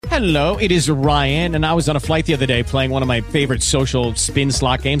Hello, it is Ryan, and I was on a flight the other day playing one of my favorite social spin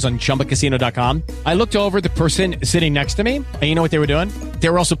slot games on ChumbaCasino.com. I looked over at the person sitting next to me, and you know what they were doing? They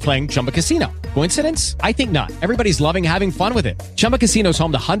were also playing Chumba Casino. Coincidence? I think not. Everybody's loving having fun with it. Chumba Casino is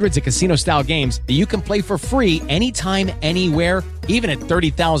home to hundreds of casino-style games that you can play for free anytime, anywhere, even at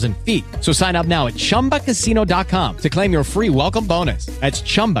 30,000 feet. So sign up now at ChumbaCasino.com to claim your free welcome bonus. That's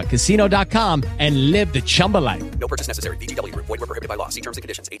ChumbaCasino.com and live the Chumba life. No purchase necessary. VGW. Void were prohibited by law. See terms and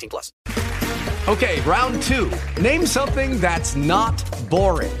conditions. 18+. Okay, round two. Name something that's not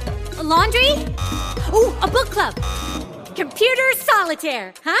boring. A laundry? Ooh, a book club. Computer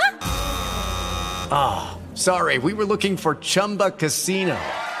solitaire, huh? Sorry, we were looking for Chumba Casino.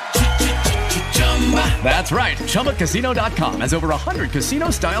 That's right. ChumbaCasino.com has over 100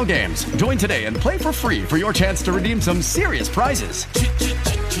 casino-style games. Join today and play for free for your chance to redeem some serious prizes.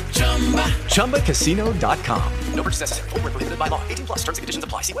 ChumbaCasino.com. No purchase necessary. Void were prohibited by law. 18+. Terms and conditions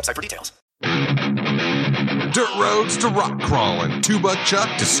apply. See website for details. Dirt roads to rock crawling, two-buck chuck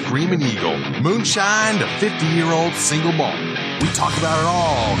to screaming eagle, moonshine to 50-year-old single malt. We talk about it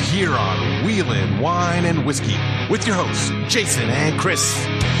all here on Wheelin' Wine and Whiskey with your hosts, Jason and Chris.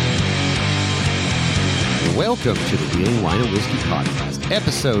 Welcome to the Wheelin' Wine and Whiskey podcast,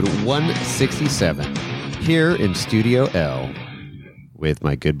 episode 167, here in Studio L with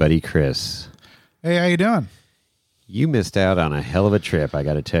my good buddy Chris. Hey, how you doing? You missed out on a hell of a trip, I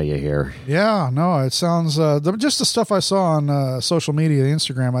got to tell you here. Yeah, no, it sounds, just the stuff I saw on social media,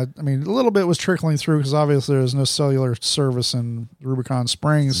 Instagram, I mean, a little bit was trickling through because obviously there's no cellular service in Rubicon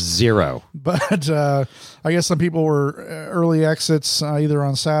Springs. Zero. But I guess some people were early exits either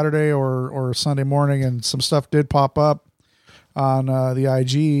on Saturday or Sunday morning, and some stuff did pop up on the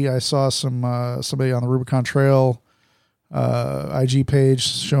IG. I saw somebody on the Rubicon Trail IG page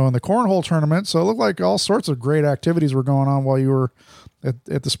showing the cornhole tournament. So it looked like all sorts of great activities were going on while you were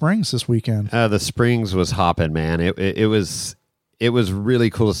at the Springs this weekend. The Springs was hopping, man. It was really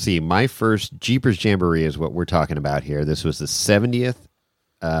cool to see. My first Jeepers Jamboree is what we're talking about here. This was the 70th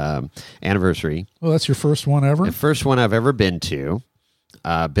anniversary. Well, that's your first one ever? The first one I've ever been to.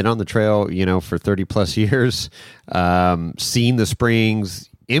 Been on the trail, for 30 plus years. Seen the Springs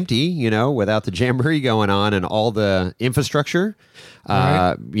empty, without the jamboree going on and all the infrastructure,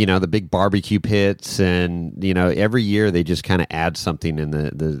 right. The big barbecue pits, and, every year they just kind of add something, and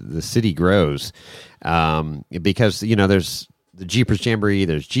the city grows, because, there's the Jeepers Jamboree,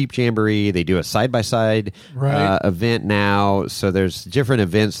 there's Jeep Jamboree, they do a side-by-side event now, so there's different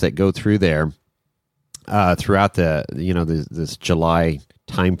events that go through there throughout this July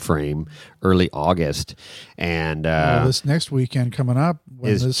time frame, early August, and this next weekend coming up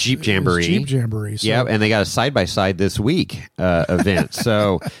is Jeep Jamboree. So. Yeah, and they got a side-by-side this week event.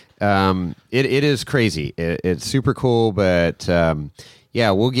 So it is crazy. It's super cool, but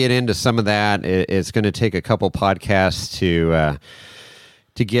we'll get into some of that. It's going to take a couple podcasts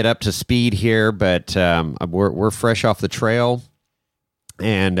to get up to speed here, but we're fresh off the trail.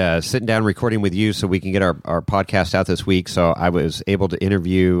 And sitting down recording with you so we can get our podcast out this week. So I was able to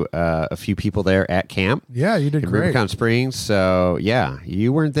interview a few people there at camp. Yeah, you did in great. Rubicon Springs. So, yeah,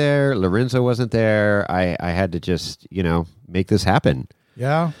 you weren't there. Lorenzo wasn't there. I had to just, make this happen.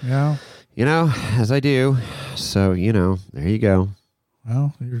 Yeah. As I do. So, there you go.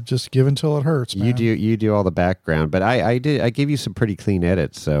 Well, you're just giving till it hurts, man. You do all the background, but I gave you some pretty clean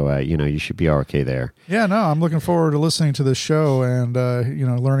edits, so you should be okay there. Yeah, no, I'm looking forward to listening to this show and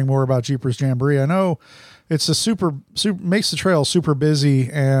learning more about Jeepers Jamboree. I know it's a makes the trail super busy,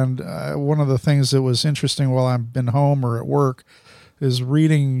 and one of the things that was interesting while I've been home or at work is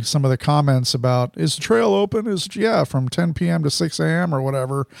reading some of the comments about, is the trail open? From 10 p.m. to 6 a.m. or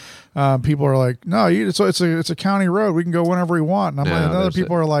whatever. People are like, no, it's a county road. We can go whenever we want. And other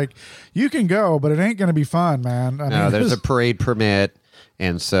people are like, you can go, but it ain't going to be fun, man. There's a parade permit.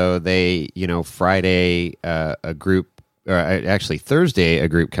 And so they, Friday, a group, or actually Thursday, a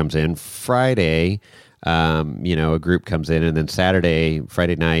group comes in. Friday, a group comes in. And then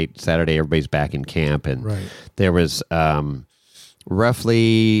Friday night, Saturday, everybody's back in camp. And there was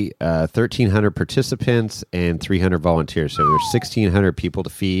roughly 1,300 participants and 300 volunteers. So there's 1,600 people to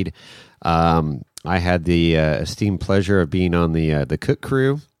feed. I had the esteemed pleasure of being on the cook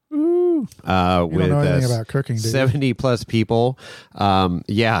crew. You don't know anything about cooking, do you? 70 plus people.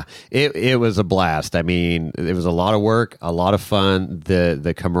 It was a blast. I mean, it was a lot of work, a lot of fun.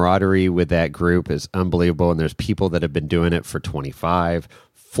 The camaraderie with that group is unbelievable. And there's people that have been doing it for 25,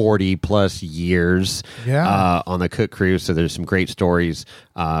 40 plus years on the cook crew. So there's some great stories.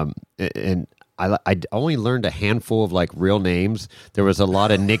 And I only learned a handful of real names. There was a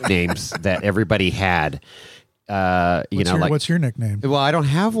lot of nicknames that everybody had. What's your nickname? Well, I don't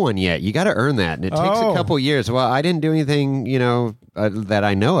have one yet. You got to earn that, and it takes a couple years. Well, I didn't do anything, that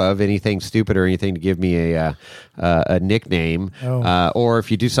I know of, anything stupid or anything to give me a nickname. Or if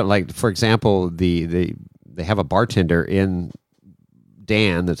you do something like, for example, they have a bartender in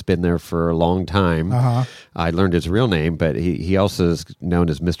Dan that's been there for a long time. I learned his real name, but he also is known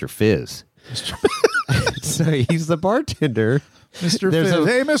as Mr. Fizz. So he's the bartender. Mr. Fizz.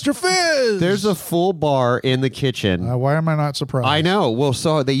 Hey, Mr. Fizz! There's a full bar in the kitchen. Why am I not surprised? I know. Well,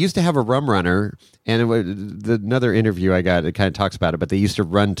 so they used to have a rum runner, and another interview I got, it kind of talks about it, but they used to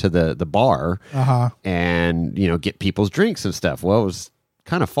run to the bar and, get people's drinks and stuff. Well, it was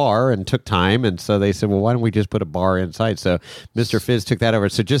kind of far and took time, and so they said, well, why don't we just put a bar inside? So Mr. Fizz took that over.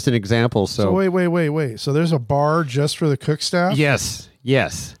 So just an example. So wait. So there's a bar just for the cook staff? Yes.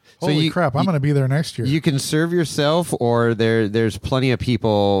 Holy crap, I'm going to be there next year. You can serve yourself, or there's plenty of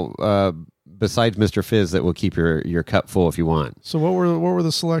people besides Mr. Fizz that will keep your cup full if you want. So what were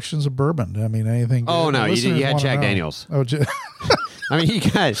the selections of bourbon? I mean, anything? Oh, no, you had Jack Daniels. Oh, I mean, you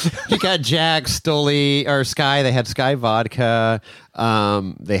got Jack, Stoli, or Sky. They had Sky vodka.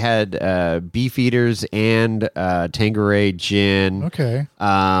 They had Beefeaters and Tanqueray gin. Okay.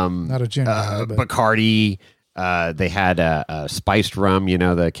 Not a gin guy, but Bacardi. They had a spiced rum,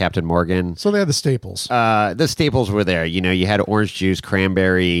 the Captain Morgan. So they had the staples. The staples were there. You had orange juice,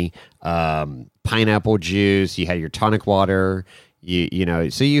 cranberry, pineapple juice. You had your tonic water. So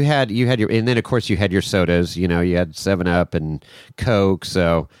you had your, and then of course you had your sodas. You had 7-Up and Coke.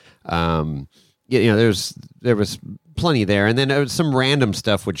 So there was plenty there, and then some random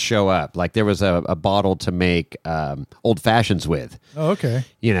stuff would show up. Like there was a bottle to make old fashions with. Oh, okay.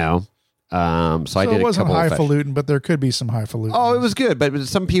 So I did. It wasn't highfalutin, but there could be some highfalutin. Oh, it was good, but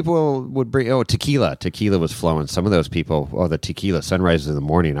some people would bring tequila. Tequila was flowing. Some of those people, the tequila sunrises in the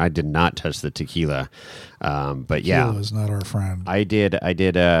morning. I did not touch the tequila, but tequila is not our friend. I did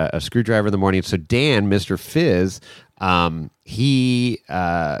a screwdriver in the morning. So Dan, Mr. Fizz, he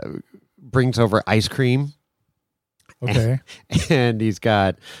brings over ice cream. Okay. And he's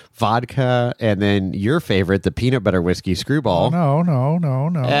got vodka, and then your favorite, the peanut butter whiskey Screwball. Oh,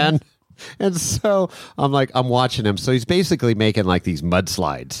 no. And so I'm watching him. So he's basically making like these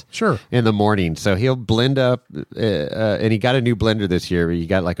mudslides. Sure. In the morning. So he'll blend up, and he got a new blender this year. He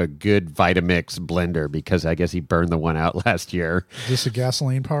got like a good Vitamix blender because I guess he burned the one out last year. Is this a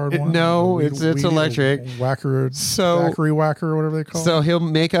gasoline powered one? No, it's electric. Wackery whacker, whatever they call it. So he'll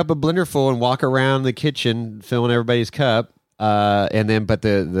make up a blender full and walk around the kitchen filling everybody's cup. And then, but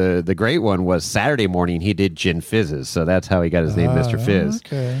the great one was Saturday morning. He did gin fizzes, so that's how he got his name, Mr. Fizz.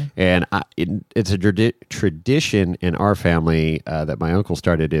 Okay. And it's a tradition in our family that my uncle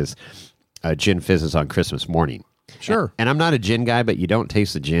started is gin fizzes on Christmas morning. Sure. And I'm not a gin guy, but you don't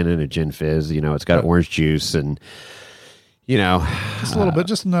taste the gin in a gin fizz. It's got orange juice and. Just a little bit,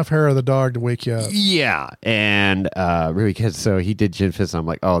 just enough hair of the dog to wake you up. Yeah, and really good. So he did gin fizz. I'm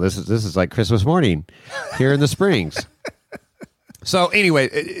like, oh, this is like Christmas morning here in the Springs. So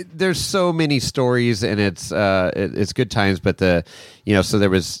anyway, there's so many stories, and it's good times. But so there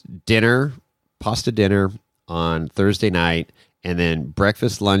was pasta dinner on Thursday night, and then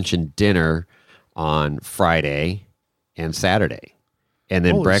breakfast, lunch, and dinner on Friday and Saturday, and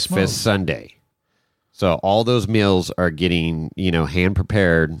then Holy breakfast smokes. Sunday. So all those meals are getting hand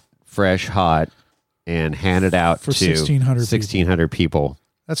prepared, fresh, hot, and handed out For to 1,600 people.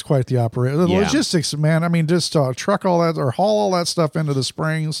 That's quite the operation. The logistics, man. I mean, just truck all that or haul all that stuff into the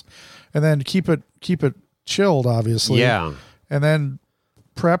Springs, and then keep it chilled, obviously. Yeah, and then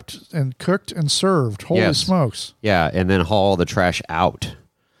prepped and cooked and served. Holy smokes! Yeah, and then haul the trash out.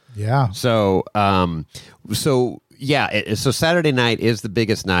 Yeah. So, so Saturday night is the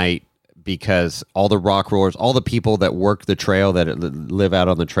biggest night because all the rock rollers, all the people that work the trail, that live out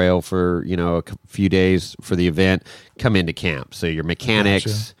on the trail for a few days for the event, come into camp. So your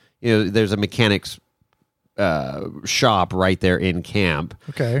mechanics, there's a mechanics shop right there in camp.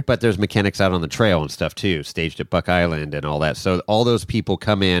 Okay. But there's mechanics out on the trail and stuff too, staged at Buck Island and all that. So all those people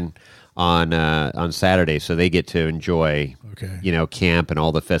come in on Saturday, so they get to enjoy, camp and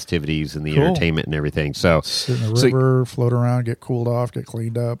all the festivities and the entertainment and everything. So sit in the river, float around, get cooled off, get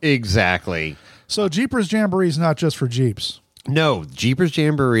cleaned up. Exactly. So Jeepers Jamboree is not just for Jeeps. No, Jeepers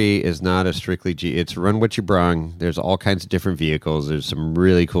Jamboree is not a strictly Jeep. It's run what you brung. There's all kinds of different vehicles. There's some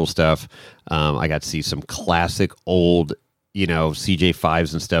really cool stuff. I got to see some classic old you know,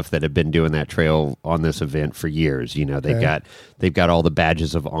 CJ5s and stuff that have been doing that trail on this event for years. You know, they've got all the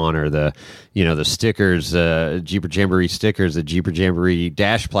badges of honor, the stickers, Jeeper Jamboree stickers, the Jeeper Jamboree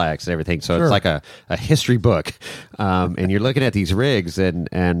dash plaques and everything. So it's like a history book. And you're looking at these rigs and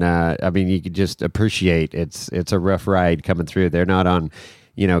I mean, you could just appreciate it's a rough ride coming through. They're not on,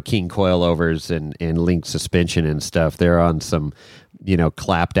 you know, King coilovers and link suspension and stuff. They're on some, you know,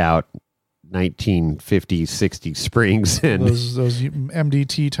 clapped out 1950s, 60s springs and those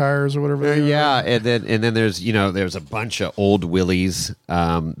MDT tires or whatever. And then there's a bunch of old Willys,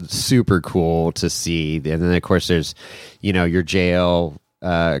 super cool to see. And then of course there's, you know, your JL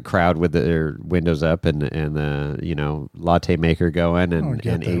crowd with their windows up and the, you know, latte maker going and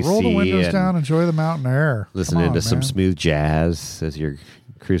AC. Roll the windows down, enjoy the mountain air. Listening to some smooth jazz as you're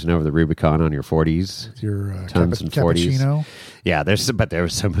cruising over the Rubicon on your 40s. With your tons and 40s. Cappuccino. Yeah, there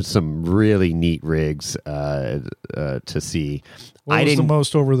was some really neat rigs to see. What was the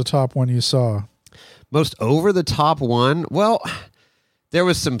most over the top one you saw? Most over the top one? Well, there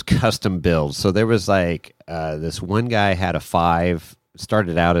was some custom builds. So there was like this one guy had a 5,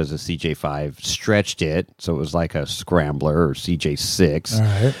 started out as a CJ5, stretched it so it was like a Scrambler or CJ6, all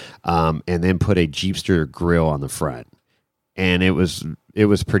right. and then put a Jeepster grill on the front, and it was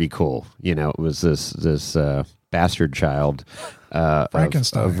pretty cool. You know, it was this bastard child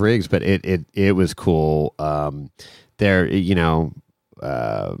Frankenstein of rigs, but it was cool. There, you know,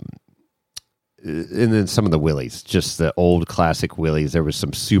 and then some of the Willys, just the old classic Willys. There was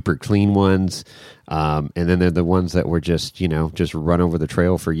some super clean ones, and then there are the ones that were just, you know, just run over the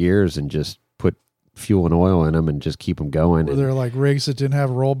trail for years and just put fuel and oil in them and just keep them going. Were there like rigs that didn't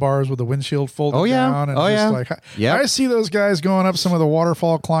have roll bars with the windshield folded down? And I see those guys going up some of the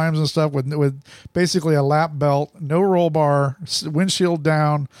waterfall climbs and stuff with basically a lap belt, no roll bar, windshield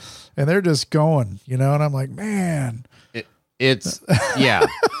down, and they're just going, you know. And I'm like, man, it's yeah.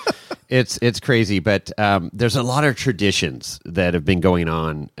 It's crazy, but there's a lot of traditions that have been going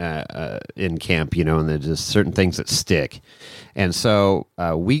on in camp, you know, and there's just certain things that stick. And so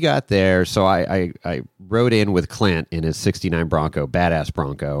we got there. So I rode in with Clint in his 69 Bronco, badass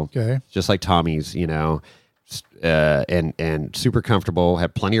Bronco, just like Tommy's, you know, and super comfortable,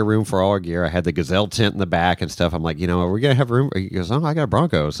 had plenty of room for all our gear. I had the Gazelle tent in the back and stuff. I'm like, you know, are we going to have room? He goes, oh, I got a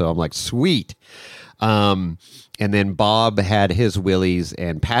Bronco. So I'm like, sweet. And then Bob had his Willys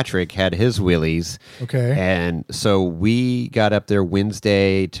and Patrick had his Willys. Okay. And so we got up there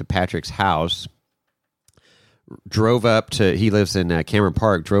Wednesday to Patrick's house, drove up to, he lives in Cameron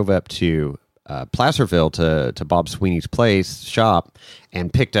Park, drove up to Placerville to Bob Sweeney's place, shop,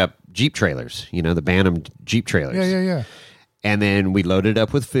 and picked up Jeep trailers, you know, the Bantam Jeep trailers. Yeah. And then we loaded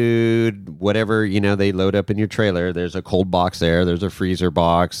up with food, whatever, you know, they load up in your trailer. There's a cold box there. There's a freezer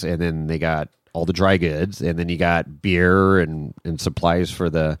box. And then they got all the dry goods, and then you got beer and supplies for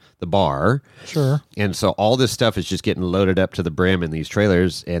the bar. Sure. And so all this stuff is just getting loaded up to the brim in these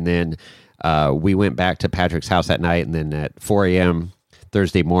trailers. And then we went back to Patrick's house that night, and then at 4 a.m.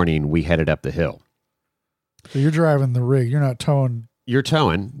 Thursday morning, we headed up the hill. So you're driving the rig. You're not towing. You're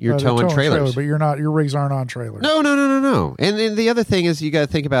towing trailers. But you're not. Your rigs aren't on trailers. No. And then the other thing is you got to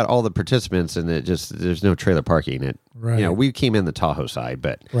think about all the participants, and there's no trailer parking. Right. You know, we came in the Tahoe side,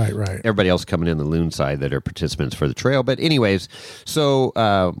 but right. Everybody else coming in the Loon side that are participants for the trail. But anyways,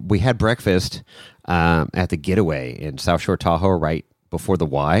 so we had breakfast at the Getaway in South Shore Tahoe right before the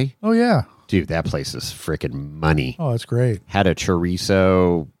Y. Oh yeah, dude, that place is freaking money. Oh, that's great. Had a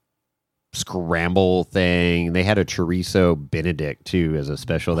chorizo scramble thing. They had a chorizo Benedict too as a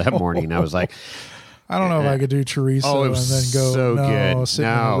special that morning. I was like, I don't know if I could do chorizo and then go so good. Sit in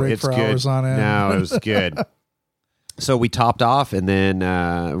the rig for hours on end. No, it was good. So we topped off and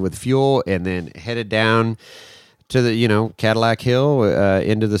then with fuel and then headed down to the, you know, Cadillac Hill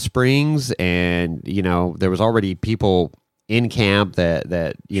into the springs, and you know there was already people in camp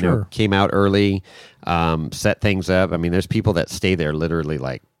that you know came out early, set things up. I mean, there's people that stay there literally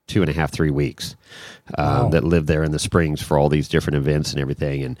like 2.5-3 weeks that live there in the springs for all these different events and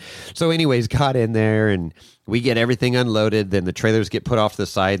everything. And so anyways, got in there and we get everything unloaded. Then the trailers get put off to the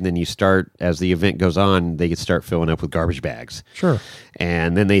side, and then you start, as the event goes on, they start filling up with garbage bags. Sure.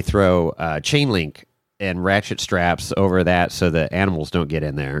 And then they throw chain link and ratchet straps over that so the animals don't get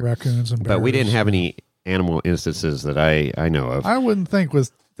in there. Raccoons and bears. But we didn't have any animal instances that I know of. I wouldn't think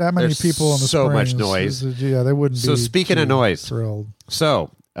with that many people in the so springs, much noise. Yeah, they wouldn't be. So speaking of noise, thrilled.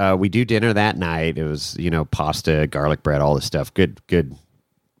 So we do dinner that night. It was, you know, pasta, garlic bread, all this stuff. Good,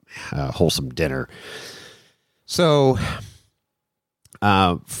 wholesome dinner. So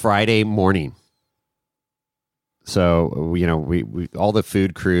Friday morning. So, you know, we all the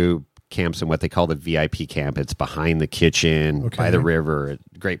food crew camps in what they call the VIP camp. It's behind the kitchen, Okay. by the river.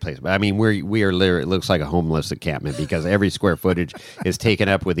 Great place. But I mean, we are literally, it looks like a homeless encampment because every square footage is taken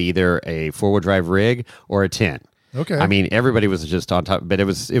up with either a 4-wheel drive rig or a tent. Okay. I mean, everybody was just on top, but it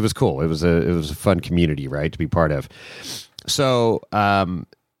was cool. It was a fun community, right, to be part of. So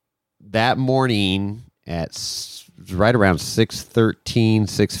that morning right around 6:13,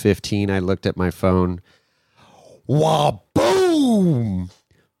 6:15, I looked at my phone. Wow, boom!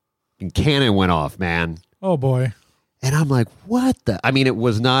 And cannon went off, man. Oh boy. And I'm like, what the? I mean, it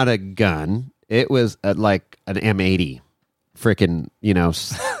was not a gun. It was like an M80. Freaking,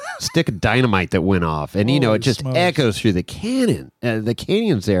 stick of dynamite that went off. And, Holy it just smokes. echoes through the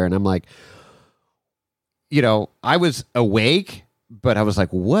canyons there. And I'm like, I was awake, but I was like,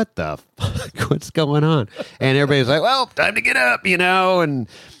 what the fuck? What's going on? And everybody's like, well, time to get up, and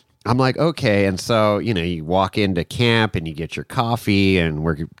I'm like, okay. And so, you walk into camp and you get your coffee and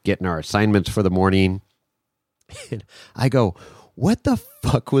we're getting our assignments for the morning. And I go, what the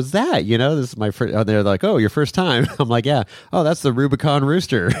fuck was that? This is my first. Oh, they're like, oh, your first time. I'm like, yeah. Oh, that's the Rubicon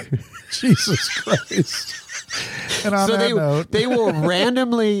Rooster. Jesus Christ. And on So that note, they will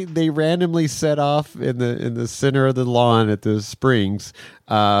randomly set off in the center of the lawn at the springs.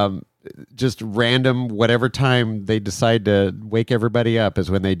 Just random, whatever time they decide to wake everybody up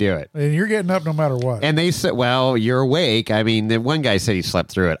is when they do it. and you're getting up no matter what. And they said, well, you're awake. I mean, the one guy said he slept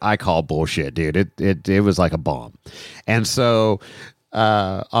through it. I call bullshit, dude. It was like a bomb. And so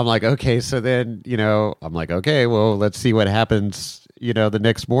I'm like, okay. So then, I'm like, okay, well, let's see what happens, the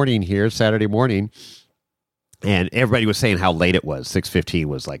next morning here, Saturday morning. And everybody was saying how late it was. 6:15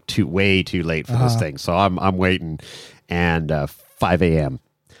 was like way too late for this thing. So I'm waiting. And 5 a.m.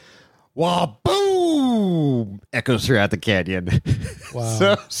 Wow, boom! Echoes throughout the canyon.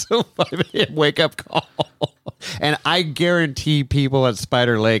 Wow. So 5 a.m. wake up call. And I guarantee people at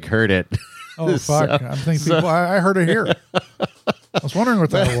Spider Lake heard it. Oh, fuck. I'm thinking I heard it here. I was wondering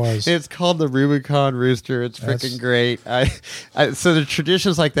what that was. It's called the Rubicon Rooster. It's freaking great. So the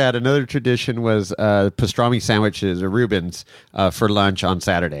traditions like that. Another tradition was pastrami sandwiches or Reubens for lunch on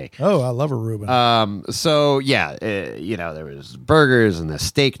Saturday. Oh, I love a Reuben. So yeah, there was burgers and the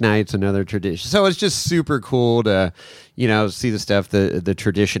steak nights. Another tradition. So it's just super cool to, see the stuff, the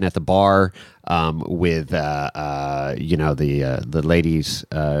tradition at the bar with the ladies.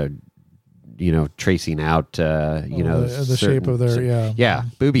 Tracing out, the shape of their,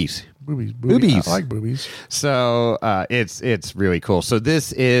 boobies. Boobies. I like boobies. So it's really cool. So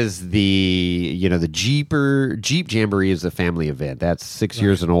this is the Jeep Jamboree is a family event. That's 6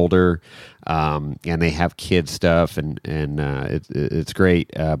 years and older, and they have kids stuff, and it's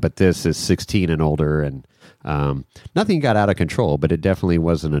great. But this is 16 and older, and nothing got out of control, but it definitely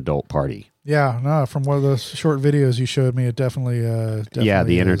was an adult party. Yeah, no, from one of those short videos you showed me, it definitely the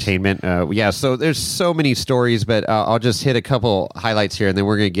is. Entertainment. So there's so many stories, but I'll just hit a couple highlights here, and then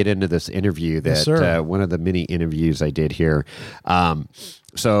we're going to get into this interview that one of the many interviews I did here.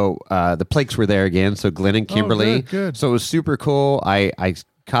 So the Plakes were there again. So Glenn and Kimberly. Good. So it was super cool. I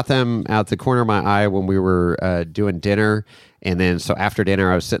caught them out the corner of my eye when we were doing dinner. And then, so after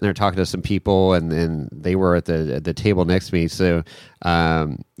dinner, I was sitting there talking to some people, and then they were at the table next to me. So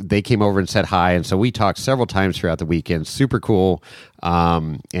they came over and said hi, and so we talked several times throughout the weekend. Super cool.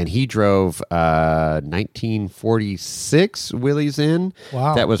 And he drove 1946 Willys in.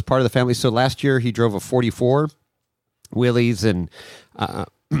 Wow, that was part of the family. So last year he drove a 44 Willys, and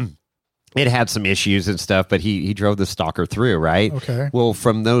it had some issues and stuff, but he drove the stalker through, right? Okay. Well,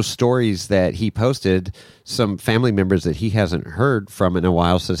 from those stories that he posted, some family members that he hasn't heard from in a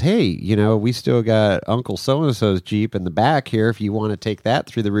while says, hey, we still got Uncle So-and-so's Jeep in the back here if you want to take that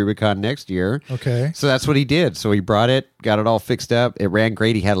through the Rubicon next year. Okay. So that's what he did. So he brought it, got it all fixed up. It ran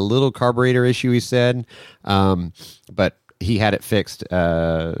great. He had a little carburetor issue, he said, but he had it fixed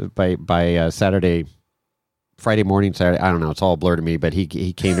by Saturday. Friday morning, Saturday, I don't know. It's all a blur to me, but he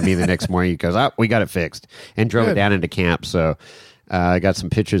came to me the next morning. He goes, we got it fixed, and drove it down into camp. So I got some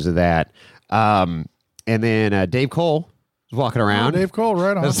pictures of that. And then Dave Cole was walking around. Oh, Dave Cole,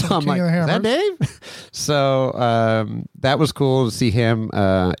 right on. So I'm like, is that Dave? So that was cool to see him.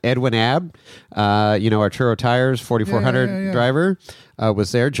 Edwin Abb, Arturo Tires, 4400 driver,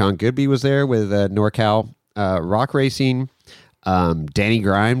 was there. John Goodby was there with NorCal Rock Racing. Danny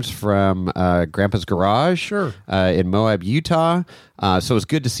Grimes from Grandpa's Garage, sure, in Moab, Utah. So it was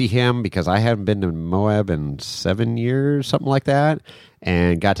good to see him because I haven't been to Moab in 7 years, something like that,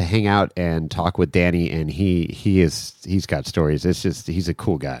 and got to hang out and talk with Danny. And he's got stories. It's just he's a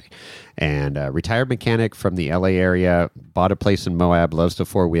cool guy, and retired mechanic from the LA area. Bought a place in Moab, loves to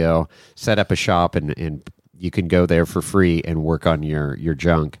four wheel, set up a shop, and you can go there for free and work on your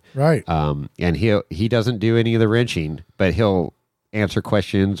junk. Right. And he doesn't do any of the wrenching, but he'll answer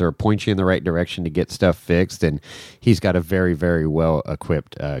questions or point you in the right direction to get stuff fixed. And he's got a very, very well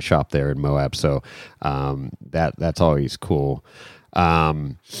equipped shop there in Moab. So that's always cool.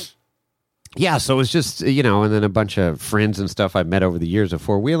 Yeah, so it was just, and then a bunch of friends and stuff I've met over the years of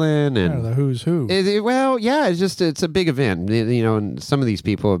four-wheeling. And the who's who. It's a big event. And some of these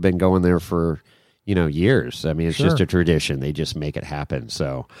people have been going there for, years. I mean, it's just a tradition. They just make it happen.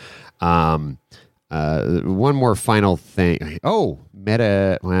 So one more final thing.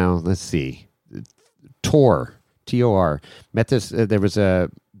 Let's see. Tor, T-O-R. Met this, there was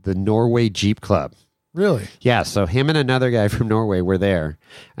the Norway Jeep Club. Really? Yeah, so him and another guy from Norway were there.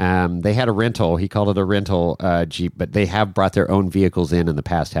 They had a rental. He called it a rental Jeep, but they have brought their own vehicles in the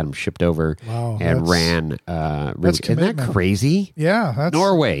past, had them shipped over and ran. Isn't that crazy? Yeah. That's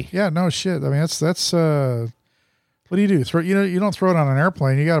Norway. Yeah, no shit. I mean, that's what do you do? You don't throw it on an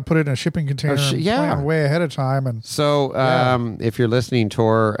airplane. You got to put it in a shipping container and plan way ahead of time. And so if you're listening,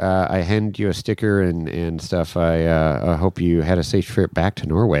 Tor, I hand you a sticker and stuff. I hope you had a safe trip back to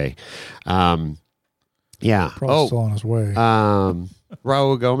Norway. Yeah. Probably still on his way.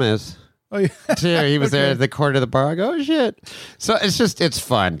 Raul Gomez. Oh, yeah. Too. He was there at the corner of the bar. I go, oh, shit. So it's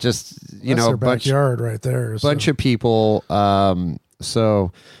fun. Just, That's their backyard right there. Bunch of people. More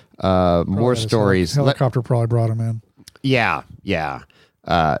stories. Helicopter probably brought him in. Yeah. Yeah.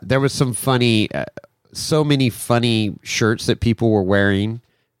 There was some funny, so many funny shirts that people were wearing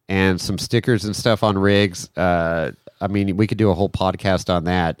and some stickers and stuff on rigs. I mean, we could do a whole podcast on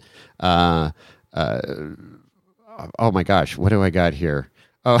that. Oh my gosh, what do I got here?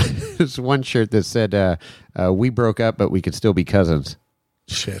 Oh, there's one shirt that said, we broke up, but we could still be cousins.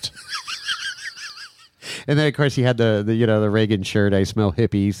 Shit. And then, of course, he had the Reagan shirt, I smell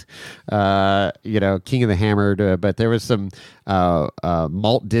hippies, King of the Hammered. But there was some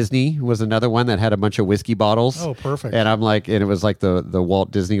Malt Disney was another one that had a bunch of whiskey bottles. Oh, perfect. And I'm like, and it was like the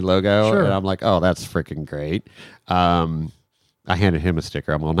Walt Disney logo. Sure. And I'm like, oh, that's freaking great. I handed him a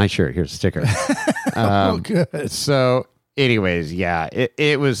sticker. I'm all, nice shirt. Here's a sticker. Good. So anyways, yeah,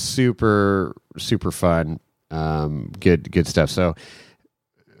 it was super, super fun. Good stuff. So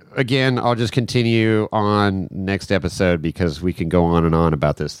again, I'll just continue on next episode because we can go on and on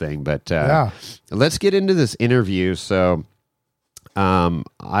about this thing. But let's get into this interview. So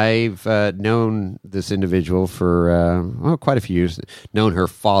I've known this individual for quite a few years. Known her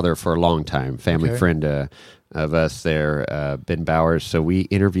father for a long time. Family friend of us there, Ben Bowers. So we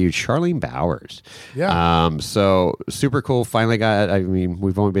interviewed Charlene Bowers. Yeah. So super cool. Finally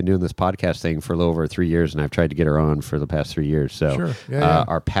we've only been doing this podcast thing for a little over 3 years, and I've tried to get her on for the past 3 years. So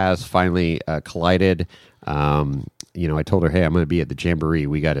our paths finally collided. I told her, hey, I'm going to be at the Jamboree.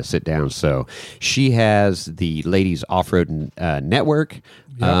 We got to sit down. So she has the Ladies Off-Road Network.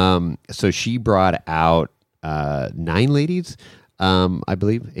 Yep. So she brought out 9 ladies, I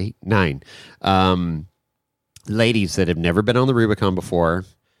believe, 9. Ladies that have never been on the Rubicon before.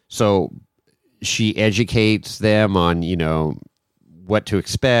 So she educates them on, what to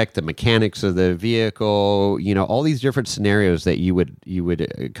expect, the mechanics of the vehicle, all these different scenarios that you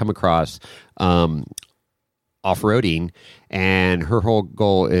would come across off-roading. And her whole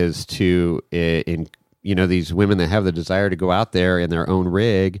goal is to, these women that have the desire to go out there in their own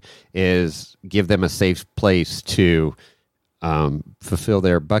rig, is give them a safe place to fulfill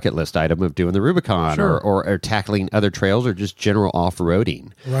their bucket list item of doing the Rubicon or tackling other trails or just general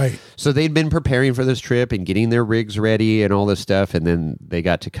off-roading. Right. So they'd been preparing for this trip and getting their rigs ready and all this stuff, and then they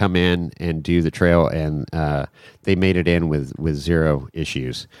got to come in and do the trail, and they made it in with zero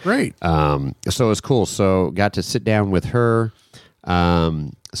issues. Great. So it was cool. So got to sit down with her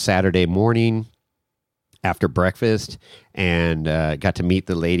Saturday morning after breakfast and got to meet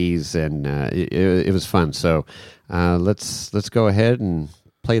the ladies, and it was fun. So let's go ahead and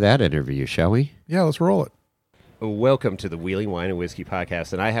play that interview, shall we? Yeah, let's roll it. Welcome to the Wheeling Wine and Whiskey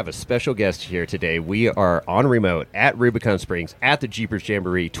Podcast, and I have a special guest here today. We are on remote at Rubicon Springs at the Jeepers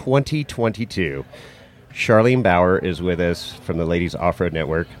Jamboree 2022. Charlene Bauer is with us from the Ladies Off-Road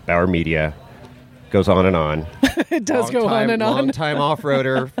Network, Bauer Media. Goes on and on. It does go on and on. Long-time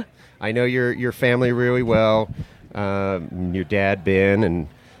off-roader. I know your family really well, your dad, Ben, and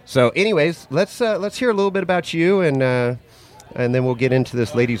so anyways, let's hear a little bit about you, and then we'll get into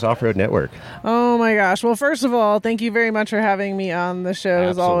this Ladies Off-Road Network. Oh my gosh. Well, first of all, thank you very much for having me on the show.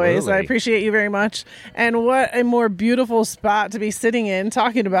 As always. I appreciate you very much. And what a more beautiful spot to be sitting in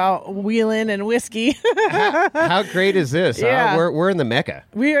talking about wheeling and whiskey. How great is this? Yeah. We're in the Mecca.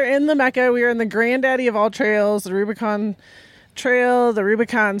 We are in the Mecca. We are in the granddaddy of all trails, the Rubicon Trail, the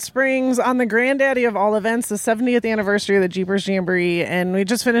Rubicon Springs, on the granddaddy of all events, the 70th anniversary of the Jeepers Jamboree. And we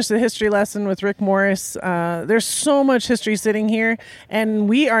just finished the history lesson with Rick Morris. There's so much history sitting here, and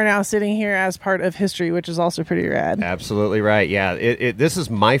we are now sitting here as part of history, which is also pretty rad. Absolutely right. Yeah, this is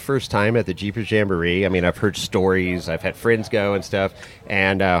my first time at the Jeepers Jamboree. I mean, I've heard stories, I've had friends go and stuff,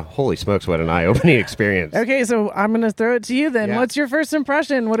 and holy smokes, what an eye-opening experience. Okay, so I'm going to throw it to you then. Yeah. What's your first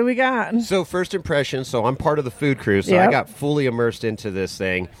impression? What do we got? So first impression, so I'm part of the food crew, so I got fully immersed into this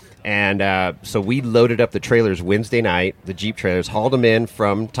thing. And so we loaded up the trailers Wednesday night, the Jeep trailers, hauled them in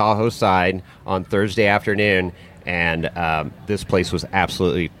from Tahoe side on Thursday afternoon, and this place was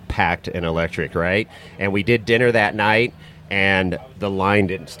absolutely packed and electric, right? And we did dinner that night, and the line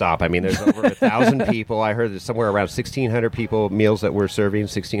didn't stop. I mean, there's over 1,000 people. I heard there's somewhere around 1,600 people, meals that we're serving,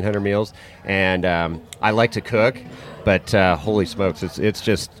 1,600 meals. And I like to cook, but holy smokes,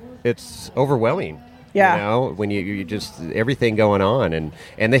 it's overwhelming. Yeah. You know, when you just, everything going on.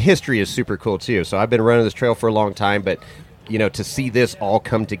 And the history is super cool, too. So I've been running this trail for a long time, but, you know, to see this all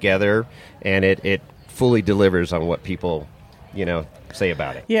come together, and it fully delivers on what people, you know, say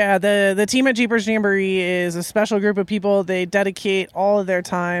about it. Yeah, the team at Jeepers Jamboree is a special group of people. They dedicate all of their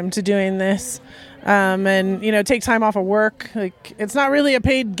time to doing this. And, you know, take time off of work. Like, it's not really a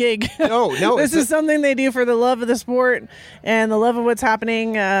paid gig. No. This is something they do for the love of the sport and the love of what's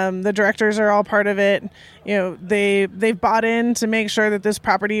happening. The directors are all part of it. You know, they've bought in to make sure that this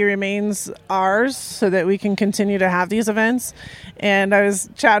property remains ours so that we can continue to have these events. And I was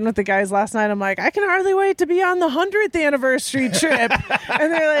chatting with the guys last night. I'm like, I can hardly wait to be on the 100th anniversary trip.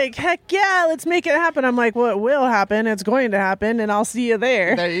 And they're like, heck yeah, let's make it happen. I'm like, well, it will happen. It's going to happen. And I'll see you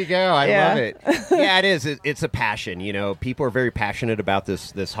there. There you go. I love it. Yeah, it is. It's a passion. You know, people are very passionate about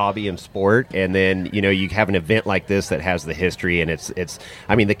this hobby and sport. And then, you know, you have an event like this that has the history. And it's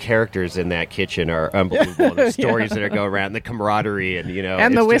I mean, the characters in that kitchen are unbelievable. The stories that are going around, the camaraderie, and, you know.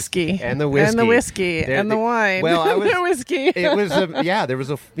 And the whiskey. And the whiskey. And the wine. Well, the whiskey. It was,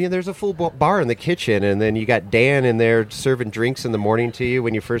 there's a full bar in the kitchen. And then you got Dan in there serving drinks in the morning to you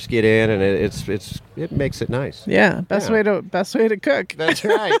when you first get in. And it makes it nice. Yeah. Best way to cook. That's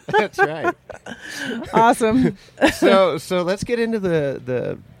right. That's right. Awesome. So let's get into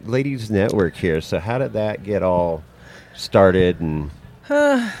the Ladies Network here. So how did that get all started? And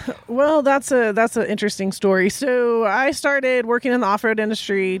well, that's an interesting story. So I started working in the off-road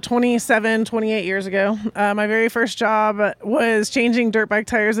industry 28 years ago. My very first job was changing dirt bike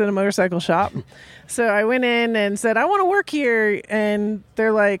tires at a motorcycle shop. So I went in and said, I want to work here. And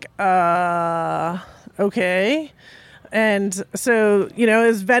they're like, okay. And so, you know,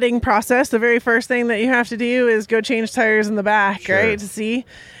 as vetting process, the very first thing that you have to do is go change tires in the back, right, to see.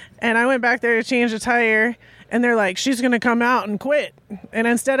 And I went back there to change a tire, and they're like, she's going to come out and quit. And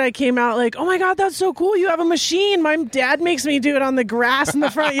instead I came out like, oh my God, that's so cool. You have a machine. My dad makes me do it on the grass in the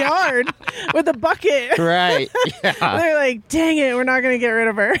front yard with a bucket. Right. Yeah. They're like, dang it, we're not going to get rid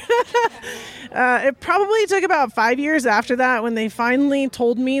of her. It probably took about 5 years after that when they finally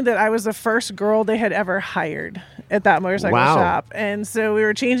told me that I was the first girl they had ever hired at that motorcycle shop. And so we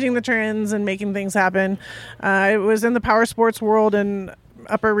were changing the trends and making things happen. I was in the power sports world and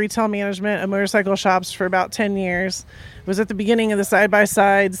upper retail management of motorcycle shops for about 10 years. It was at the beginning of the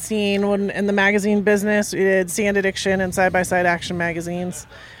side-by-side scene when in the magazine business. We did Sand Addiction and side-by-side action magazines.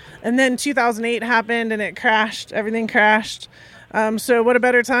 And then 2008 happened and it crashed. Everything crashed. So what a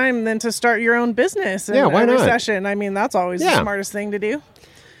better time than to start your own business in why a not? recession? I mean, that's always the smartest thing to do.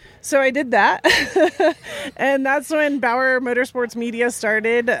 So I did that. And that's when Bauer Motorsports Media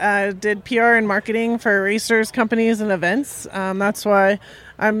started. Did PR and marketing for racers, companies, and events. That's why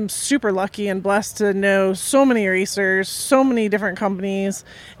I'm super lucky and blessed to know so many racers, so many different companies,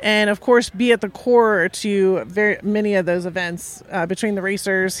 and of course be at the core to very many of those events between the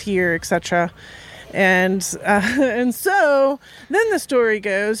racers here, etc. And so then the story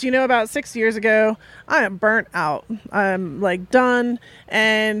goes, you know, about 6 years ago, I am burnt out. I'm like done.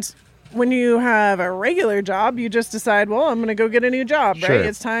 And when you have a regular job, you just decide, well, I'm going to go get a new job, right? Sure.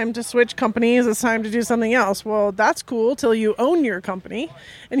 It's time to switch companies. It's time to do something else. Well, that's cool till you own your company.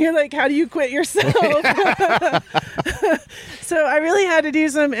 And you're like, how do you quit yourself? So I really had to do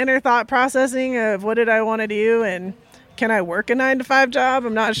some inner thought processing of what did I want to do? And can I work a 9-to-5 job?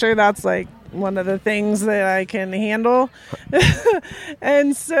 I'm not sure that's like one of the things that I can handle.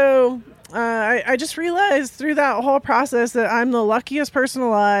 And so I just realized through that whole process that I'm the luckiest person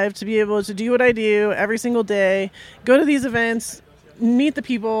alive to be able to do what I do every single day, go to these events, meet the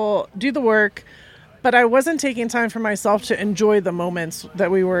people, do the work, but I wasn't taking time for myself to enjoy the moments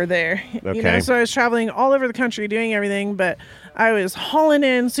that we were there. Okay. So I was traveling all over the country doing everything, but I was hauling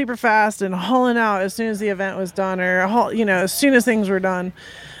in super fast and hauling out as soon as the event was done, or as soon as things were done.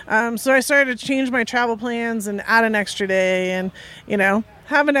 So I started to change my travel plans and add an extra day, and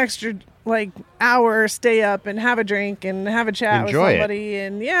have an extra hour, stay up and have a drink and have a chat with somebody,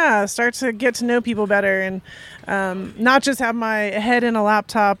 and start to get to know people better, and not just have my head in a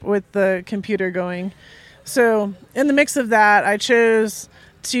laptop with the computer going. So in the mix of that, I chose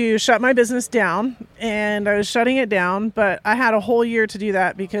to shut my business down, and I was shutting it down, but I had a whole year to do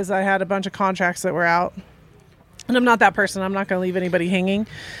that because I had a bunch of contracts that were out, and I'm not that person. I'm not going to leave anybody hanging.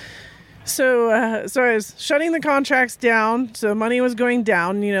 So I was shutting the contracts down. So money was going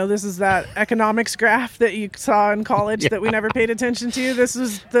down. This is that economics graph that you saw in college that we never paid attention to. This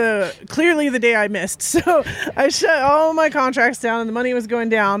was clearly the day I missed. So I shut all my contracts down, and the money was going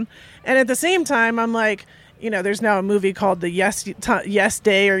down. And at the same time, I'm like, there's now a movie called the Yes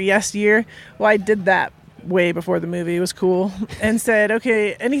Day or Yes Year. Well, I did that way before the movie. It was cool, and said,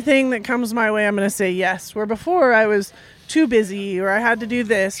 okay, anything that comes my way, I'm going to say yes. Where before I was too busy, or I had to do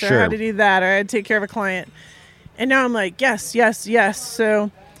this, or I had to do that, or I had to take care of a client. And now I'm like, yes, yes, yes.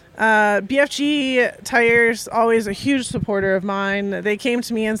 So BFG Tires, always a huge supporter of mine. They came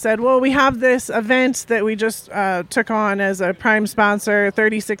to me and said, well, we have this event that we just took on as a prime sponsor,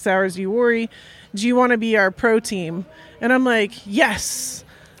 36 Hours You Worry. Do you want to be our pro team? And I'm like, yes.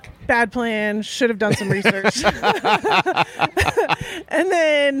 Bad plan. Should have done some research. And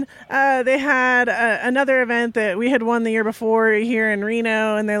then they had another event that we had won the year before here in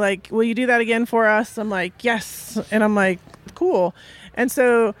Reno, and they're like, will you do that again for us? I'm like, yes. And I'm like, cool. And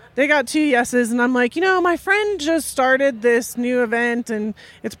so they got 2 yeses, and I'm like, my friend just started this new event, and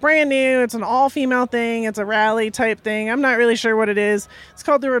it's brand new. It's an all-female thing. It's a rally type thing. I'm not really sure what it is. It's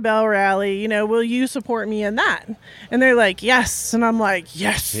called the Rebel Rally. Will you support me in that? And they're like, yes. And I'm like,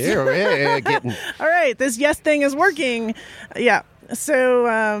 yes. Getting... All right, this yes thing is working. Yeah.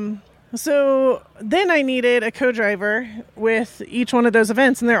 So then I needed a co-driver with each one of those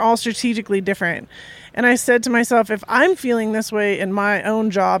events, and they're all strategically different. And I said to myself, if I'm feeling this way in my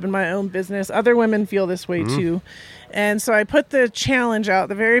own job, in my own business, other women feel this way too. And so I put the challenge out.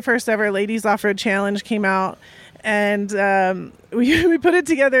 The very first ever Ladies Off-Road Challenge came out, and we put it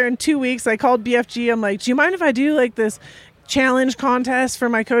together in 2 weeks. I called BFG. I'm like, do you mind if I do this challenge contest for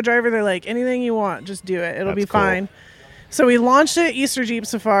my co-driver? They're like, anything you want, just do it. It'll be fine. So we launched it at Easter Jeep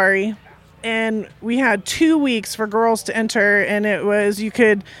Safari, and we had 2 weeks for girls to enter, and it was,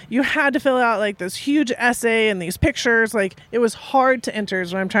 you had to fill out this huge essay and these pictures. It was hard to enter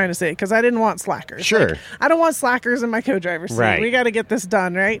is what I'm trying to say, because I didn't want slackers. Sure. I don't want slackers in my co-driver seat. Right. We got to get this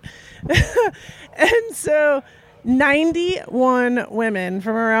done, right? And so 91 women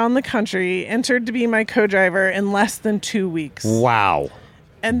from around the country entered to be my co-driver in less than 2 weeks. Wow.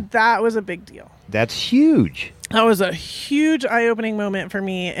 And that was a big deal. That's huge. That was a huge eye-opening moment for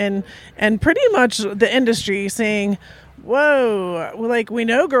me, and pretty much the industry saying, whoa, we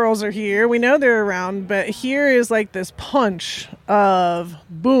know girls are here, we know they're around, but here is this punch of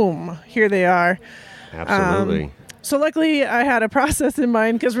boom, here they are. Absolutely. So luckily I had a process in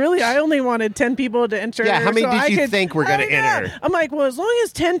mind, because really I only wanted 10 people to enter. Yeah, how many did you think were going to enter? I'm like, well, as long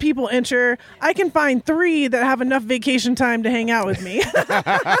as 10 people enter, I can find 3 that have enough vacation time to hang out with me.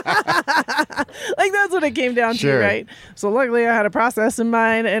 That's what it came down to, right? So luckily I had a process in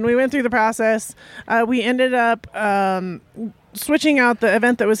mind, and we went through the process. We ended up switching out the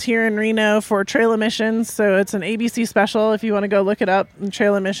event that was here in Reno for Trail Emissions. So it's an ABC special if you want to go look it up,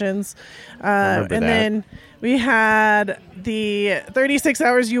 Trail Emissions. Then we had the 36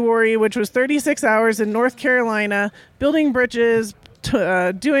 Hours You Worry, which was 36 hours in North Carolina, building bridges,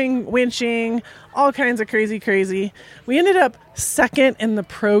 doing winching, all kinds of crazy. We ended up second in the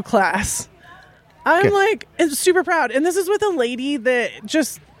pro class. I'm super proud. And this is with a lady that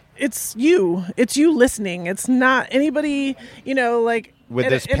just, it's you listening. It's not anybody, with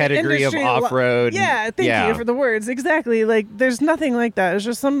this pedigree of off-road. Yeah, thank you for the words. Exactly. There's nothing like that. It's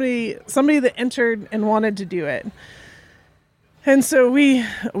just somebody that entered and wanted to do it. And so we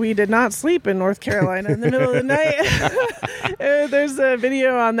did not sleep in North Carolina in the middle of the night. There's a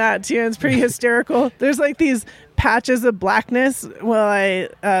video on that too, and it's pretty hysterical. There's these patches of blackness while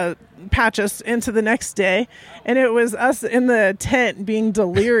I patch us into the next day, and it was us in the tent being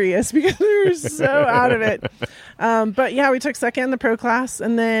delirious because we were so out of it. But yeah, we took second in the pro class,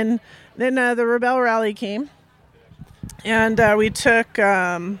 and then the Rebel Rally came, and we took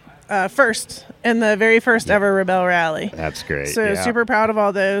first in the very first ever Rebel Rally. That's great. So super proud of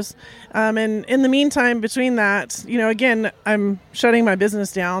all those. And in the meantime, between that, again, I'm shutting my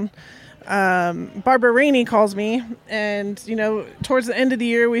business down. Barbara Rainey calls me, and towards the end of the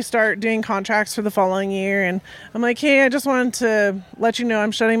year we start doing contracts for the following year, and I'm like, hey, I just wanted to let you know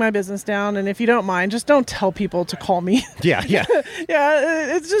I'm shutting my business down, and if you don't mind, just don't tell people to call me. Yeah.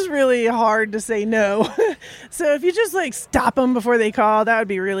 Yeah, it's just really hard to say no. So if you just stop them before they call, that would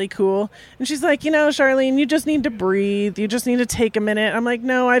be really cool. And she's like, Charlene, you just need to breathe. You just need to take a minute. I'm like,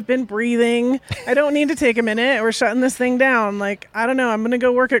 no, I've been breathing. I don't need to take a minute. We're shutting this thing down. I don't know. I'm going to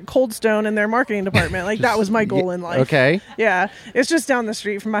go work at Cold Stone in their marketing department. That was my goal in life. Okay. Yeah. It's just down the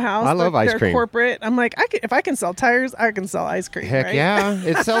street from my house. I love ice cream. They're corporate. I'm like, if I can sell tires, I can sell ice cream. Heck right? yeah.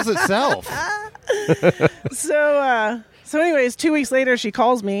 It sells itself. So anyways, 2 weeks later, she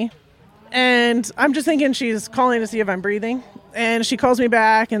calls me, and I'm just thinking she's calling to see if I'm breathing. And she calls me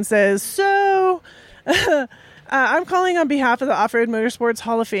back and says, so I'm calling on behalf of the Off-Road Motorsports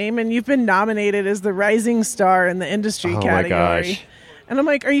Hall of Fame, and you've been nominated as the rising star in the industry category. My gosh. And I'm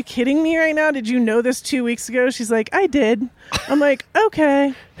like, are you kidding me right now? Did you know this 2 weeks ago? She's like, I did. I'm like,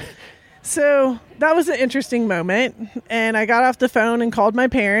 okay. So that was an interesting moment. And I got off the phone and called my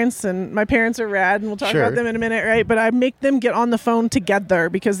parents, and my parents are rad, and we'll talk about them in a minute, right? But I make them get on the phone together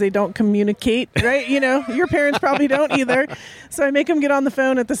because they don't communicate, right? Your parents probably don't either. So I make them get on the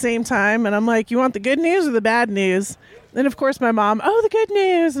phone at the same time. And I'm like, you want the good news or the bad news? And of course my mom, the good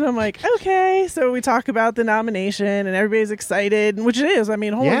news. And I'm like, okay. So we talk about the nomination, and everybody's excited, which it is. I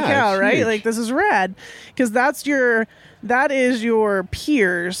mean, holy cow, right? Huge. This is rad, because that is your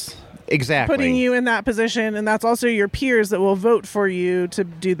peers. Exactly. Putting you in that position, and that's also your peers that will vote for you to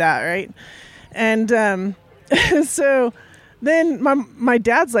do that, right? And so then my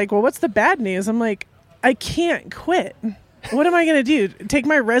dad's like, well, what's the bad news? I'm like, I can't quit. What am I going to do? Take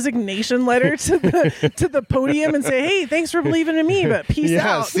my resignation letter to the podium and say, hey, thanks for believing in me, but peace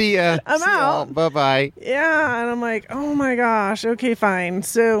out. See ya. I'm out. Bye-bye. Yeah, and I'm like, oh my gosh, okay, fine.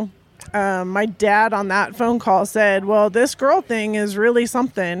 So my dad on that phone call said, well, this girl thing is really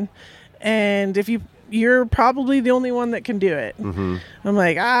something, and if you're probably the only one that can do it. Mm-hmm. I'm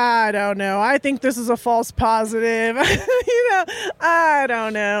like, I don't know. I think this is a false positive. I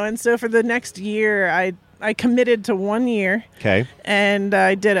don't know. And so for the next year, I committed to 1 year. Okay. And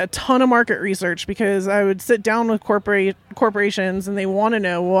I did a ton of market research, because I would sit down with corporations, and they want to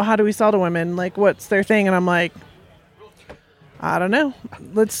know, well, how do we sell to women? What's their thing? And I'm like, I don't know.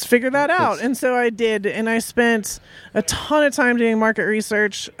 Let's figure that out. And so I did, and I spent a ton of time doing market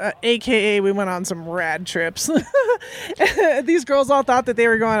research, AKA we went on some rad trips. These girls all thought that they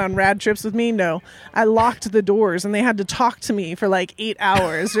were going on rad trips with me. No, I locked the doors, and they had to talk to me for 8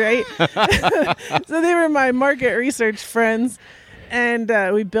 hours, right? So they were my market research friends. And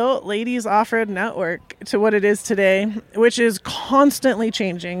we built Ladies Off-Road Network to what it is today, which is constantly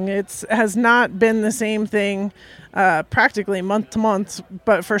changing. It has not been the same thing practically month to month,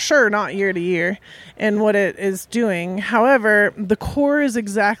 but for sure not year to year in what it is doing. However, the core is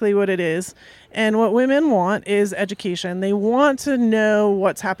exactly what it is. And what women want is education. They want to know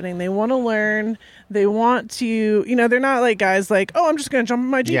what's happening. They want to learn. They want to, they're not like guys oh, I'm just going to jump in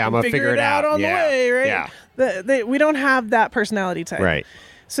my Jeep and figure it out on the way, right? Yeah. We don't have that personality type. Right.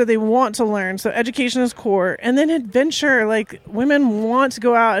 So they want to learn. So education is core. And then adventure, women want to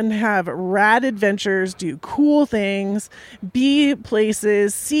go out and have rad adventures, do cool things, be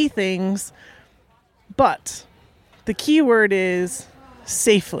places, see things. But the key word is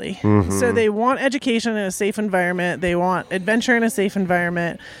safely. Mm-hmm. So they want education in a safe environment. They want adventure in a safe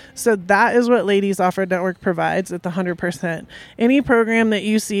environment. So that is what Ladies Off-Road Network provides at the 100%. Any program that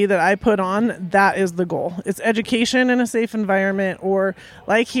you see that I put on, that is the goal. It's education in a safe environment, or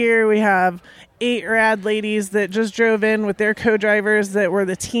like here we have 8 rad ladies that just drove in with their co-drivers that were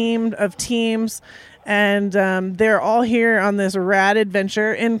the team of teams. And they're all here on this rad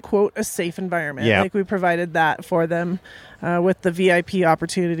adventure in, quote, a safe environment. Yep. We provided that for them with the VIP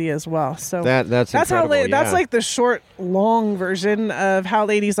opportunity as well. So that's incredible. That's the short, long version of how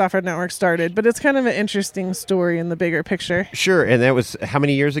Ladies Off-Road Network started. But it's kind of an interesting story in the bigger picture. Sure. And that was, how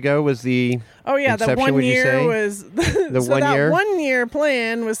many years ago was the that 1 year was... The so 1 year? That 1 year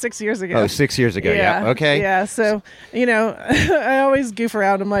plan was 6 years ago. Oh, 6 years ago. Yeah. Okay. Yeah. So, I always goof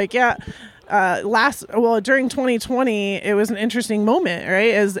around. I'm like, during 2020, it was an interesting moment,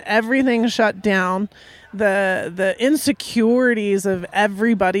 right? As everything shut down, the insecurities of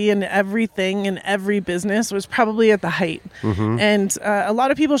everybody and everything in every business was probably at the height. Mm-hmm. And a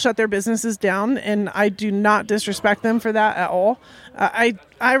lot of people shut their businesses down, and I do not disrespect them for that at all.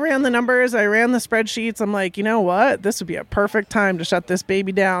 I ran the numbers, I ran the spreadsheets. I'm like, you know what? This would be a perfect time to shut this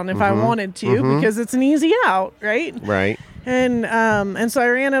baby down if I wanted to, because it's an easy out, right? Right. And so I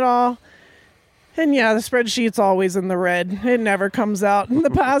ran it all. And yeah, the spreadsheet's always in the red. It never comes out in the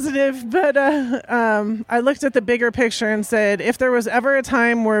positive. But I looked at the bigger picture and said, if there was ever a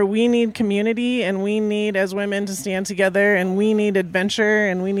time where we need community and we need as women to stand together and we need adventure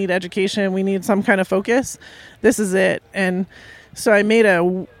and we need education, we need some kind of focus, this is it. And so I made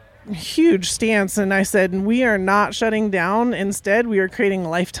a huge stance and I said, we are not shutting down. Instead, we are creating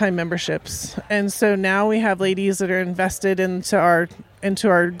lifetime memberships. And so now we have ladies that are invested into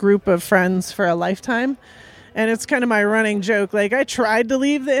our group of friends for a lifetime. And it's kind of my running joke. Like, I tried to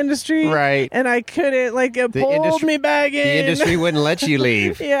leave the industry. Right. And I couldn't. Like, it pulled me back in. The industry wouldn't let you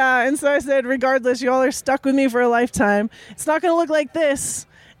leave. Yeah. And so I said, regardless, y'all are stuck with me for a lifetime. It's not going to look like this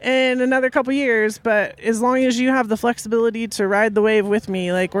in another couple years, but as long as you have the flexibility to ride the wave with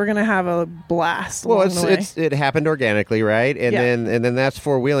me, like, we're gonna have a blast. Well, along the way. it happened organically, right? And then that's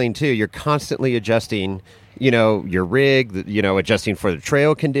four-wheeling too. You're constantly adjusting, your rig, adjusting for the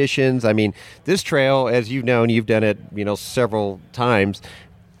trail conditions. I mean, this trail, as you've known, you've done it, several times.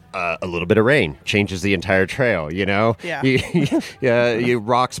 A little bit of rain changes the entire trail, Yeah.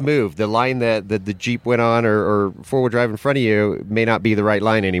 Rocks move. The line that the Jeep went on or four-wheel drive in front of you may not be the right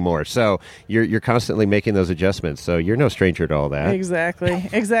line anymore. So you're constantly making those adjustments. So you're no stranger to all that.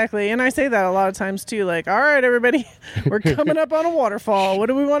 Exactly. And I say that a lot of times too, like, all right, everybody, we're coming up on a waterfall. What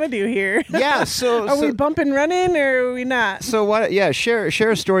do we want to do here? Yeah. So are we bumping running or are we not? So what? Yeah. Share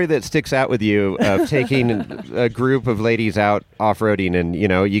a story that sticks out with you of taking a group of ladies out off-roading and,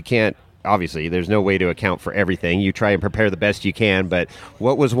 you can't, obviously, there's no way to account for everything. You try and prepare the best you can, but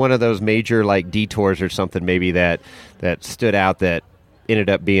what was one of those major, like, detours or something maybe that stood out that ended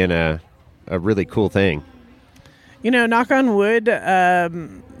up being a really cool thing? Knock on wood,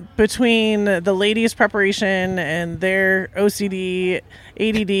 between the ladies' preparation and their OCD,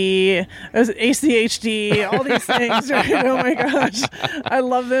 ADD, ACHD, all these things, right? Oh my gosh. I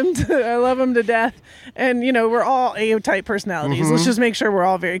love them to death. And, we're all A-type personalities. Mm-hmm. Let's just make sure we're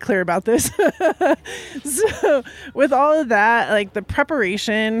all very clear about this. So with all of that, like, the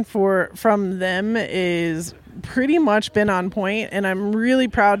preparation from them is pretty much been on point, and I'm really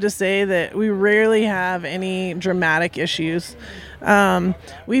proud to say that we rarely have any dramatic issues.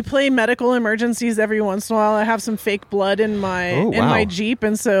 We play medical emergencies every once in a while. I have some fake blood in my Jeep,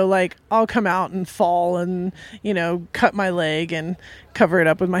 and so, like, I'll come out and fall and cut my leg and cover it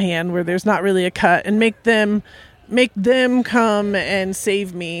up with my hand where there's not really a cut, and make them come and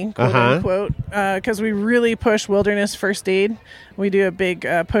save me, quote unquote, because we really push wilderness first aid. We do a big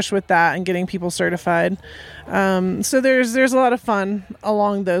push with that and getting people certified. So there's a lot of fun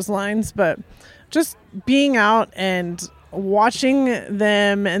along those lines, but just being out and watching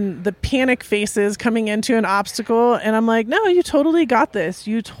them and the panic faces coming into an obstacle, and I'm like, no, you totally got this.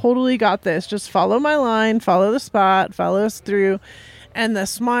 Just follow my line, follow the spot, follow us through. And the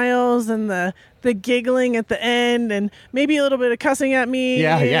smiles and the giggling at the end, and maybe a little bit of cussing at me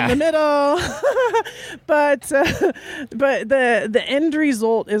in the middle. but the end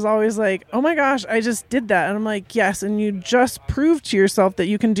result is always like, oh my gosh, I just did that. And I'm like, yes, and you just proved to yourself that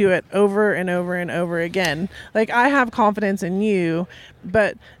you can do it over and over and over again. Like, I have confidence in you,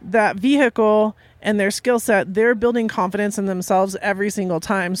 but that vehicle and their skill set, they're building confidence in themselves every single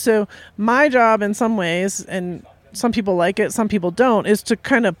time. So my job in some ways, and some people like it, some people don't, is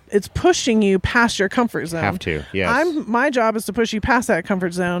to it's pushing you past your comfort zone. Have to, yes. My job is to push you past that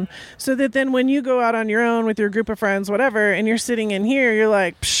comfort zone so that then when you go out on your own with your group of friends, whatever, and you're sitting in here, you're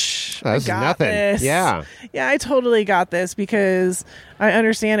like, psh, that's I got nothing. this. Yeah, I totally got this because I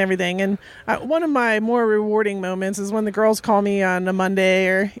understand everything. And one of my more rewarding moments is when the girls call me on a Monday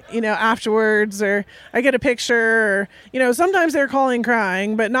or, afterwards, or I get a picture, or, sometimes they're calling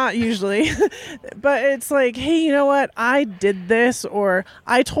crying, but not usually. But it's like, hey, you know what? I did this, or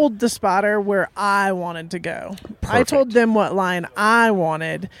I told the spotter where I wanted to go. Perfect. I told them what line I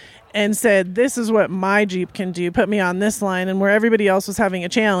wanted and said, this is what my Jeep can do. Put me on this line. And where everybody else was having a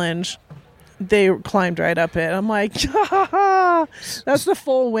challenge, they climbed right up it. I'm like, that's the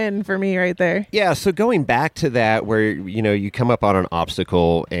full win for me right there. Yeah, so going back to that where, you come up on an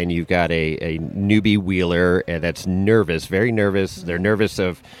obstacle and you've got a newbie wheeler that's nervous, very nervous. They're nervous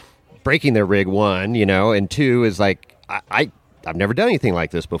of breaking their rig, one, and two is like, I've never done anything like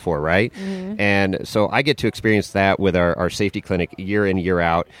this before, right? Mm-hmm. And so I get to experience that with our safety clinic year in, year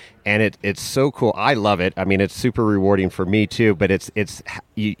out, and it's so cool. I love it. I mean, it's super rewarding for me too, but it's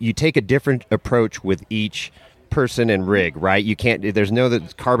you take a different approach with each person and rig, right? You can't, there's no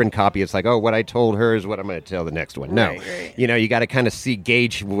carbon copy. It's like, oh, what I told her is what I'm going to tell the next one. No, right. You got to kind of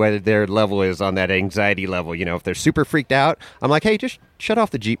gauge whether their level is on that anxiety level. If they're super freaked out, I'm like, hey, just shut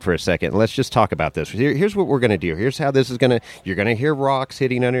off the Jeep for a second and let's just talk about this. Here's what we're going to do. Here's how this is going to, you're going to hear rocks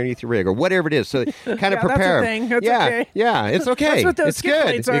hitting underneath your rig or whatever it is. So kind of prepare. That's a thing. That's yeah, okay. Yeah, it's okay. That's what those it's skid good.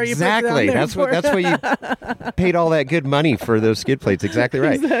 plates are. Exactly. That's what you paid all that good money for those skid plates. Exactly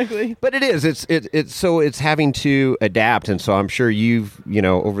right. Exactly. But it is. It's so it's having to adapt. And so I'm sure you've,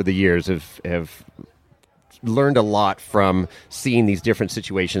 over the years have learned a lot from seeing these different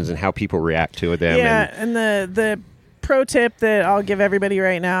situations and how people react to them. Yeah, and the pro tip that I'll give everybody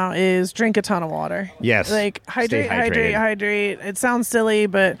right now is drink a ton of water. Yes. Like hydrate. It sounds silly,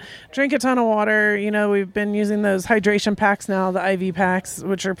 but drink a ton of water. We've been using those hydration packs now, the IV packs,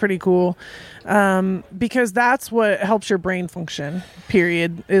 which are pretty cool. Because that's what helps your brain function,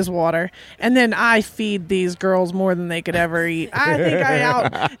 period, is water. And then I feed these girls more than they could ever eat. I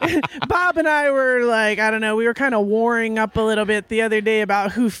think Bob and I were like, I don't know, we were kind of warring up a little bit the other day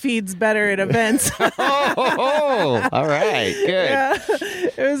about who feeds better at events. All right, good. Yeah,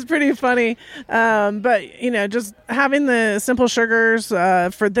 it was pretty funny. But, just having the simple sugars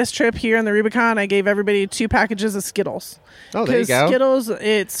for this trip here in the Rubicon, I gave everybody 2 packages of Skittles. Oh, there you go. Skittles,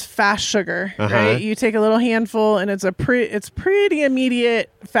 it's fast sugar, right? You take a little handful, and it's pretty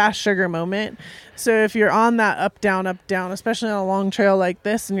immediate fast sugar moment. So if you're on that up, down, especially on a long trail like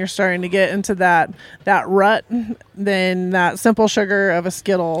this, and you're starting to get into that rut, then that simple sugar of a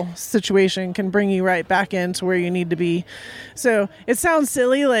Skittle situation can bring you right back into where you need to be. So it sounds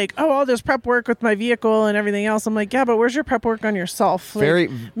silly, like, oh, I'll just prep work with my vehicle and everything else. I'm like, yeah, but where's your prep work on yourself?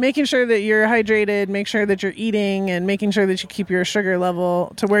 Making sure that you're hydrated, make sure that you're eating, and making sure that you keep your sugar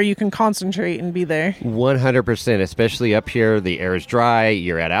level to where you can concentrate and be there. 100%, especially up here. The air is dry.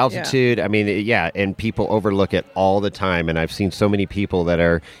 You're at altitude. Yeah. I mean, and people overlook it all the time. And I've seen so many people that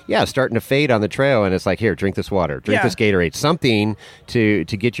are, starting to fade on the trail. And it's like, here, drink this water, drink this Gatorade, something to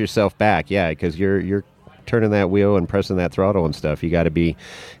get yourself back. Yeah, because you're turning that wheel and pressing that throttle and stuff. You got to be,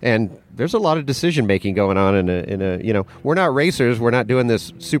 and there's a lot of decision making going on in a we're not racers, we're not doing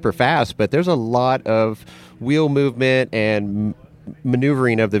this super fast, but there's a lot of wheel movement and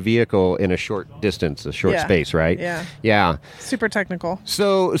maneuvering of the vehicle in a short distance, a short space, right? Yeah. Super technical.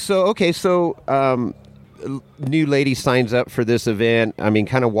 So new lady signs up for this event. I mean,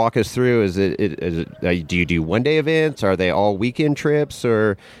 kind of walk us through. Is it do you do one-day events? Are they all weekend trips,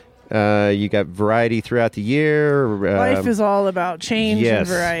 or you got variety throughout the year? Life is all about change and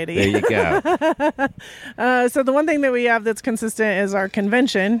variety. There you go. So the one thing that we have that's consistent is our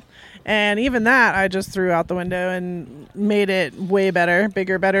convention. And even that, I just threw out the window and made it way better.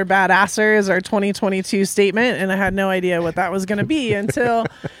 Bigger, better, badasser is our 2022 statement. And I had no idea what that was going to be until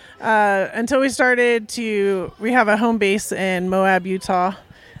we started we have a home base in Moab, Utah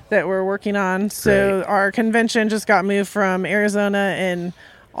that we're working on. So our convention just got moved from Arizona in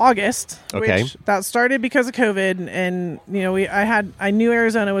August, which that started because of COVID. And, I knew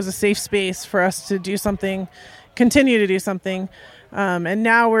Arizona was a safe space for us to do something, continue to do something. And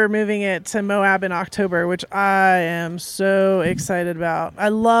now we're moving it to Moab in October, which I am so excited about. I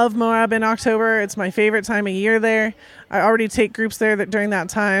love Moab in October. It's my favorite time of year there. I already take groups there during that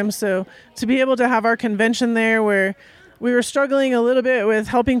time. So to be able to have our convention there, where we were struggling a little bit with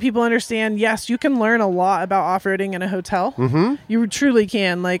helping people understand, yes, you can learn a lot about off-roading in a hotel. Mm-hmm. You truly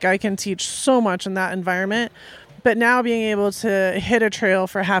can. Like, I can teach so much in that environment. But now being able to hit a trail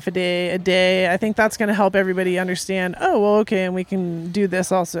for half a day, I think that's going to help everybody understand, and we can do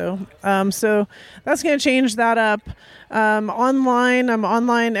this also. So that's going to change that up. Online, I'm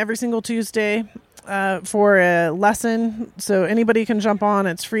online every single Tuesday for a lesson. So anybody can jump on.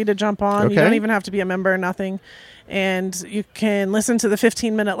 It's free to jump on. You don't even have to be a member or nothing. And you can listen to the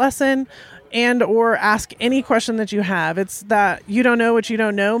 15-minute lesson and or ask any question that you have. It's that you don't know what you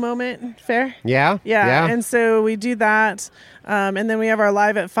don't know moment. Fair? Yeah. And so we do that. And then we have our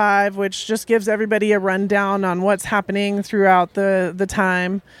Live at 5, which just gives everybody a rundown on what's happening throughout the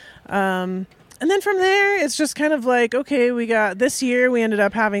time. And then from there, it's just kind of like, this year we ended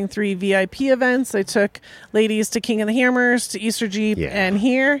up having 3 VIP events. I took ladies to King of the Hammers, to Easter Jeep, and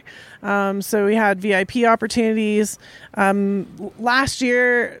here. So we had VIP opportunities. Last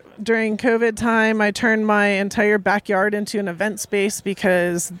year, during COVID time, I turned my entire backyard into an event space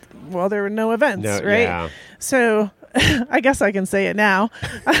because, there were no events, right? Yeah. So I guess I can say it now.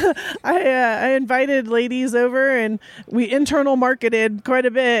 I invited ladies over and we internal marketed quite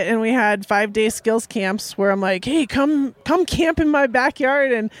a bit, and we had 5-day skills camps where I'm like, hey, come camp in my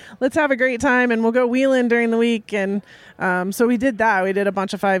backyard and let's have a great time, and we'll go wheeling during the week. And so we did that. We did a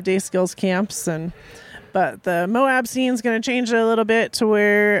bunch of 5-day skills camps, but the Moab scene is going to change a little bit to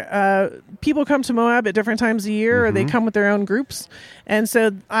where people come to Moab at different times of year, or they come with their own groups. And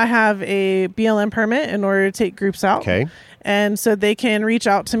so I have a BLM permit in order to take groups out. Okay. And so they can reach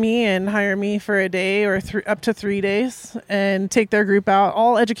out to me and hire me for a day or up to 3 days and take their group out,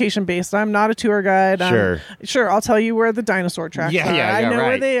 all education based. I'm not a tour guide. Sure, I'll tell you where the dinosaur tracks are. I know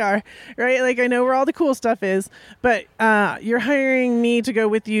where they are, right? Like I know where all the cool stuff is, but you're hiring me to go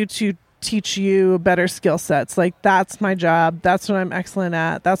with you to teach you better skill sets. Like that's my job. That's what I'm excellent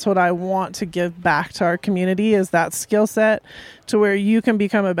at. That's what I want to give back to our community is that skill set to where you can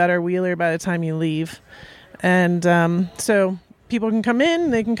become a better wheeler by the time you leave. And so people can come in,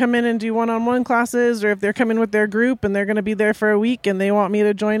 they can come in and do one-on-one classes, or if they're coming with their group and they're going to be there for a week and they want me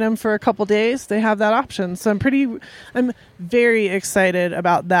to join them for a couple days, they have that option. So I'm very excited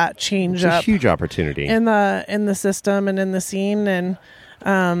about that change up. It's a huge opportunity in the system and in the scene. And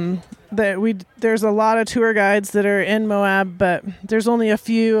there's a lot of tour guides that are in Moab, but there's only a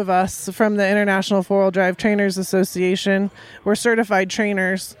few of us from the International Four-Wheel Drive Trainers Association. We're certified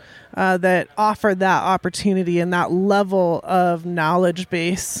trainers that offer that opportunity and that level of knowledge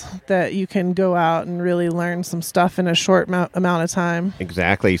base that you can go out and really learn some stuff in a short amount of time.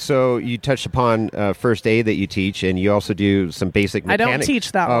 Exactly. So you touched upon first aid that you teach, and you also do some basic mechanics. I don't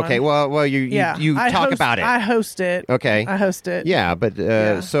teach that one. Okay. Well, you talk about it. I host it. Okay. I host it. Yeah, but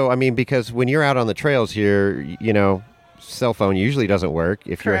so I mean, because when you're out on the trails here, cell phone usually doesn't work.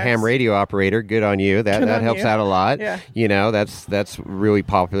 If you're a ham radio operator, good on you. That helps out a lot. Yeah. That's really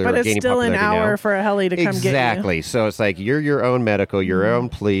popular. But it's still an hour for a heli to come get you. Exactly. So it's like you're your own medical, your own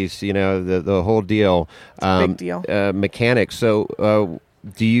police. The whole deal. It's a big deal. Mechanics. So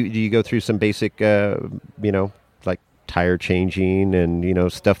do you go through some basic like tire changing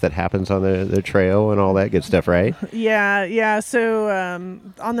and stuff that happens on the trail and all that good stuff, right? Yeah. So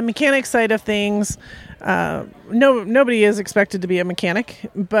on the mechanic side of things, nobody is expected to be a mechanic,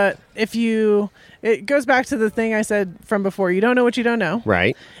 but it goes back to the thing I said from before. You don't know what you don't know,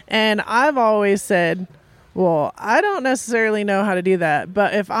 right? And I've always said, well, I don't necessarily know how to do that,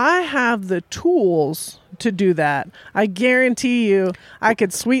 but if I have the tools to do that, I guarantee you I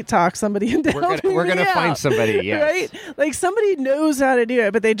could sweet talk somebody into helping me. We're going to find somebody, yes. Right? Like somebody knows how to do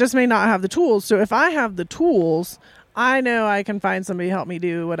it, but they just may not have the tools. So if I have the tools, I know I can find somebody to help me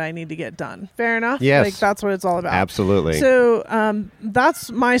do what I need to get done. Fair enough? Yes. Like that's what it's all about. Absolutely. So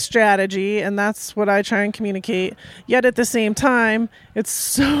that's my strategy, and that's what I try and communicate. Yet at the same time, it's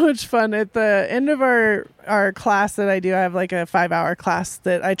so much fun. At the end of our class that I do, I have like a 5-hour class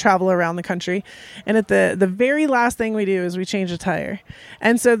that I travel around the country. And at the very last thing we do is we change a tire.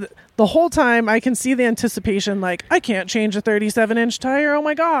 And so the whole time I can see the anticipation, like, I can't change a 37-inch tire. Oh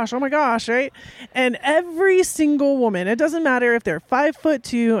my gosh, right? And every single woman, it doesn't matter if they're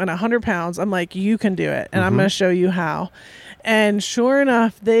 5'2" and 100 pounds, I'm like, you can do it. And I'm going to show you how. And sure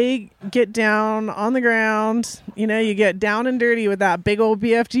enough, they get down on the ground. You get down and dirty with that big old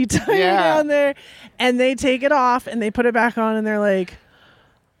BFG tire down there. And they take it off and they put it back on and they're like,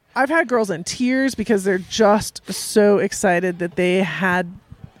 I've had girls in tears because they're just so excited that they have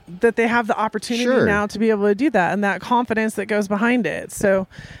the opportunity now to be able to do that and that confidence that goes behind it. So,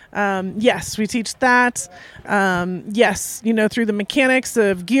 yes, we teach that. Yes, through the mechanics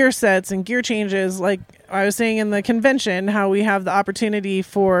of gear sets and gear changes, like I was saying in the convention, how we have the opportunity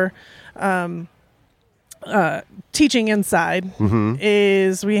for teaching inside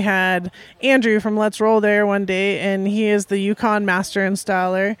is we had Andrew from Let's Roll there one day, and he is the Yukon master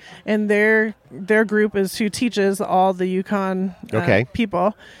installer, and their group is who teaches all the Yukon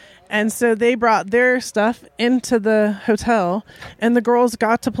people. And so they brought their stuff into the hotel, and the girls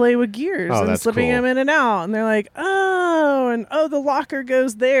got to play with gears and slipping them in and out. And they're like, the locker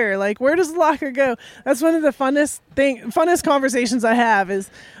goes there. Like, where does the locker go? That's one of the funnest conversations I have is,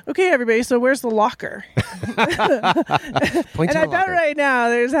 okay, everybody, so where's the locker? And I bet right now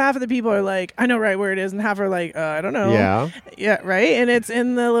there's half of the people are like, I know right where it is, and half are like, I don't know. Yeah, right? And it's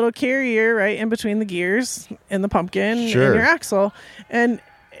in the little carrier, right, in between the gears, in the pumpkin, and your axle. And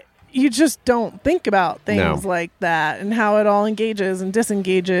you just don't think about things like that and how it all engages and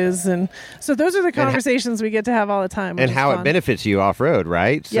disengages. And so those are the conversations we get to have all the time. And how it benefits you off-road,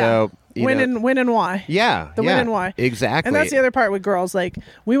 right? Yeah. So when and why. Yeah. When and why. Exactly. And that's the other part with girls. Like,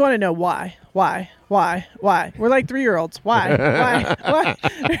 we want to know why. We're like 3-year-olds. Why?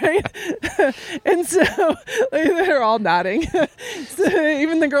 Right? And so they're all nodding. So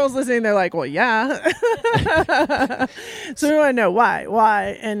even the girls listening, they're like, well, yeah. So we want to know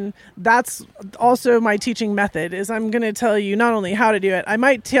why. And that's also my teaching method is I'm going to tell you not only how to do it, I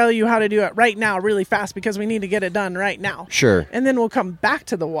might tell you how to do it right now really fast because we need to get it done right now. Sure. And then we'll come back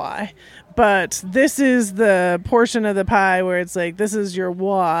to the why. But this is the portion of the pie where it's like, this is your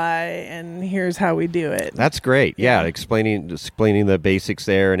why, and here's how we do it. That's great. Yeah, explaining the basics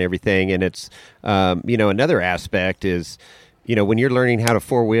there and everything. And it's, another aspect is, when you're learning how to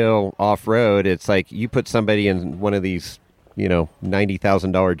four-wheel off-road, it's like you put somebody in one of these,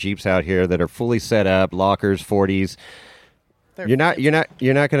 $90,000 Jeeps out here that are fully set up, lockers, 40s. You're not going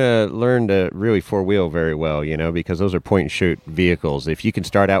to learn to really four-wheel very well, because those are point-and-shoot vehicles. If you can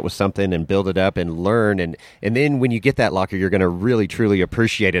start out with something and build it up and learn, and then when you get that locker, you're going to really, truly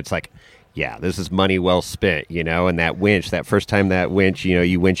appreciate it. It's like, yeah, this is money well spent, and that winch, that first time that winch,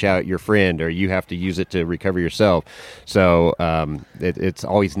 you winch out your friend or you have to use it to recover yourself. So it's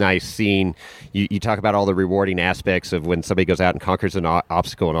always nice seeing, you talk about all the rewarding aspects of when somebody goes out and conquers an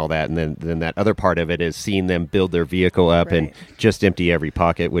obstacle and all that, and then that other part of it is seeing them build their vehicle up and just empty every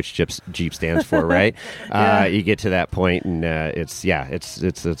pocket, which Jeep stands for, right? You get to that point and it's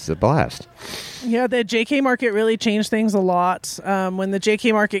a blast. Yeah, the JK market really changed things a lot. When the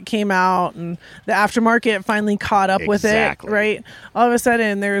JK market came out and the aftermarket finally caught up with it, right? All of a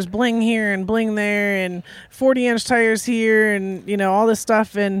sudden there's bling here and bling there and 40-inch tires here and, all this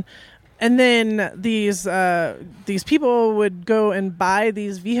stuff. And then these people would go and buy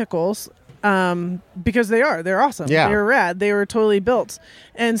these vehicles because they're awesome. Yeah. They're rad. They were totally built.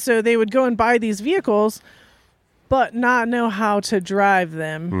 And so they would go and buy these vehicles but not know how to drive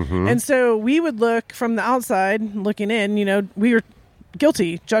them. Mm-hmm. And so we would look from the outside, looking in, we were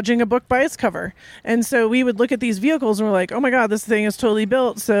guilty judging a book by its cover. And so we would look at these vehicles and we're like, oh my God, this thing is totally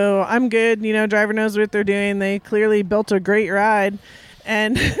built. So I'm good. Driver knows what they're doing. They clearly built a great ride.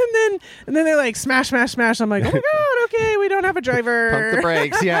 And then they're like, smash, smash, smash. I'm like, oh my God, okay, we don't have a driver. Pump the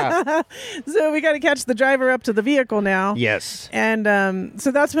brakes, yeah. So we got to catch the driver up to the vehicle now. Yes. And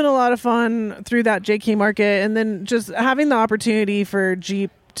so that's been a lot of fun through that JK market. And then just having the opportunity for Jeep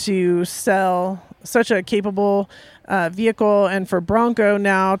to sell such a capable vehicle, and for Bronco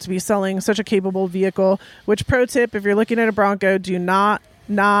now to be selling such a capable vehicle, which, pro tip, if you're looking at a Bronco, do not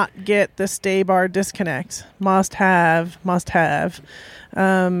get the stay bar disconnect. Must have.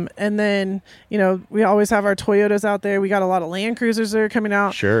 And then, we always have our Toyotas out there. We got a lot of Land Cruisers that are coming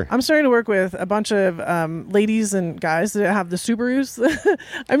out. Sure. I'm starting to work with a bunch of ladies and guys that have the Subarus.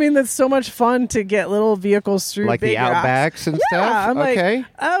 I mean, that's so much fun to get little vehicles through like big the Outbacks and stuff? I'm okay. like,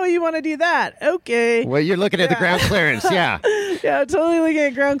 oh, you want to do that? Okay. Well, you're looking at the ground clearance, yeah. Yeah, totally looking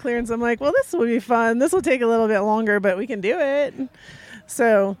at ground clearance. I'm like, well, this will be fun. This will take a little bit longer, but we can do it.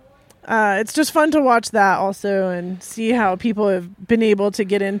 So it's just fun to watch that also and see how people have been able to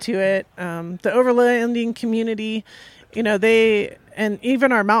get into it. The overlanding community, and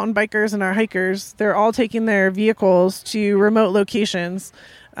even our mountain bikers and our hikers, they're all taking their vehicles to remote locations.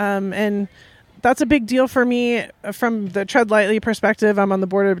 And that's a big deal for me from the Tread Lightly perspective. I'm on the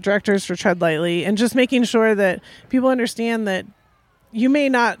board of directors for Tread Lightly, and just making sure that people understand that you may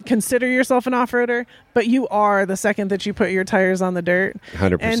not consider yourself an off-roader, but you are the second that you put your tires on the dirt.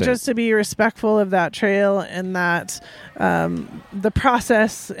 100%. And just to be respectful of that trail and that the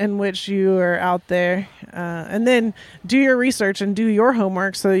process in which you are out there. And then do your research and do your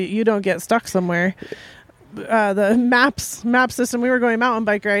homework so you don't get stuck somewhere. The map system, we were going mountain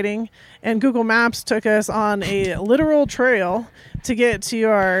bike riding, and Google Maps took us on a literal trail to get to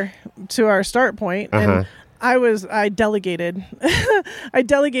our start point. And I delegated. I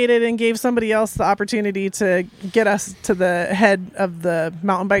delegated and gave somebody else the opportunity to get us to the head of the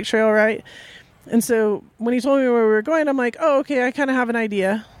mountain bike trail, right? And so when he told me where we were going, I'm like, oh, okay, I kind of have an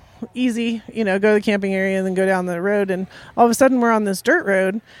idea. Easy, go to the camping area and then go down the road. And all of a sudden we're on this dirt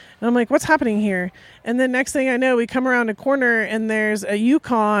road. And I'm like, what's happening here? And then next thing I know, we come around a corner and there's a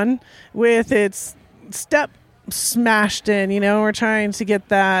Yukon with its step smashed in, we're trying to get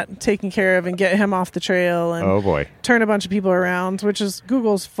that taken care of and get him off the trail and oh boy, turn a bunch of people around, which is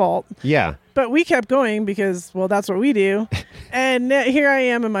Google's fault. Yeah. But we kept going because, well, that's what we do. And here I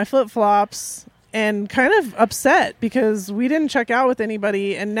am in my flip-flops and kind of upset because we didn't check out with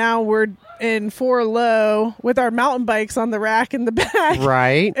anybody, and now we're in 4 low with our mountain bikes on the rack in the back.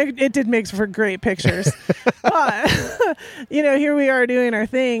 Right. It did make for great pictures. But, here we are doing our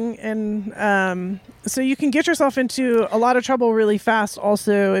thing. And so you can get yourself into a lot of trouble really fast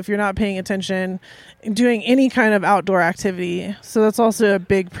also if you're not paying attention doing any kind of outdoor activity. So that's also a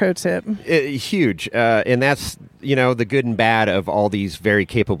big pro tip. Huge. And that's, the good and bad of all these very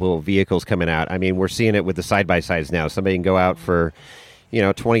capable vehicles coming out. I mean, we're seeing it with the side-by-sides now. Somebody can go out for,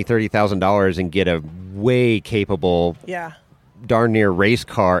 $20,000, $30,000 and get a way capable, darn near race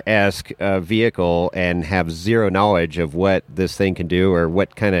car-esque vehicle and have zero knowledge of what this thing can do or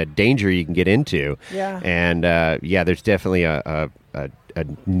what kind of danger you can get into. Yeah. And, there's definitely a a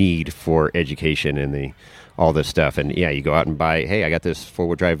need for education and all this stuff. And yeah, you go out and buy, hey, I got this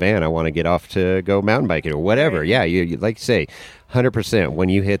 4-wheel drive van. I want to get off to go mountain biking or whatever. Right. Yeah, you like you say, 100%. When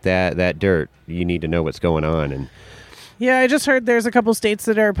you hit that dirt, you need to know what's going on. And yeah, I just heard there's a couple states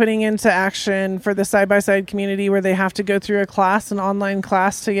that are putting into action for the side-by-side community where they have to go through an online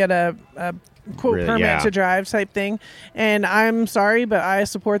class to get a quote Really, permit yeah. to drive type thing. And I'm sorry, but I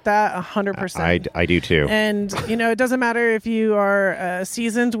support that 100%. I do too. And, it doesn't matter if you are a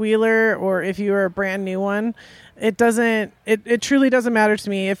seasoned wheeler or if you are a brand new one. It truly doesn't matter to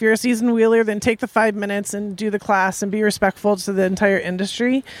me. If you're a seasoned wheeler, then take the 5 minutes and do the class and be respectful to the entire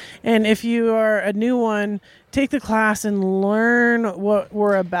industry. And if you are a new one, take the class and learn what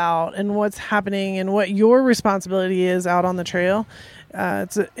we're about and what's happening and what your responsibility is out on the trail.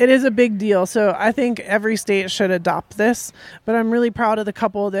 It is a big deal. So I think every state should adopt this, but I'm really proud of the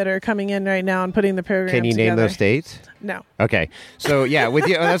couple that are coming in right now and putting the program Can you together. name those states? No. Okay. So yeah, with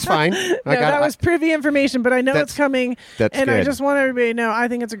you, that's fine. That was privy information, but I know it's coming. That's and good. I just want everybody to know I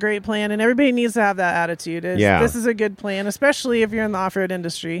think it's a great plan, and everybody needs to have that attitude. This is a good plan, especially if you're in the off-road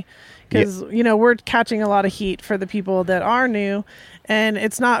industry, because we're catching a lot of heat for the people that are new, and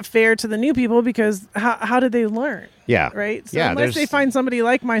it's not fair to the new people because how did they learn? Yeah. Right? So Yeah, unless they find somebody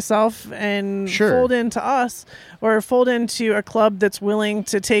like myself and Sure. fold into us or fold into a club that's willing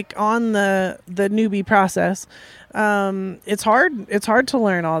to take on the newbie process, it's hard. It's hard to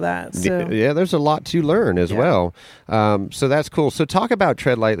learn all that. So. Yeah, there's a lot to learn as Yeah. well. So that's cool. So talk about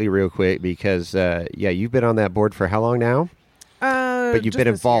Tread Lightly real quick because, you've been on that board for how long now? But you've just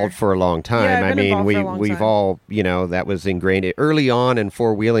been this involved year. for a long time. Yeah, I've been involved for a long we've time. all, that was ingrained early on in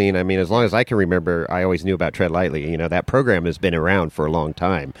four-wheeling. I mean, as long as I can remember, I always knew about Tread Lightly. That program has been around for a long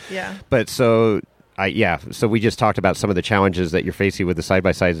time. Yeah. But so we just talked about some of the challenges that you're facing with the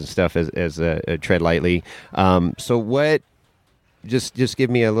side-by-sides and stuff as a Tread Lightly. So what... Just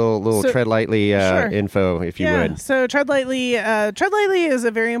give me a little Tread Lightly sure. info, if you would. So Tread Lightly is a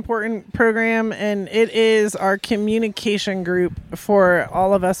very important program, and it is our communication group for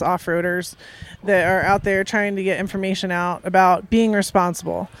all of us off-roaders that are out there trying to get information out about being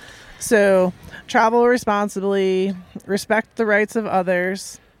responsible. So travel responsibly, respect the rights of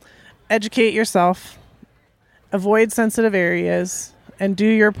others, educate yourself, avoid sensitive areas, and do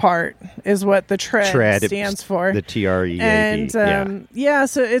your part is what the TREAD stands for. The TREAD. And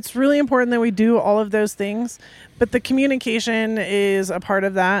so it's really important that we do all of those things. But the communication is a part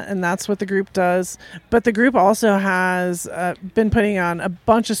of that, and that's what the group does. But the group also has been putting on a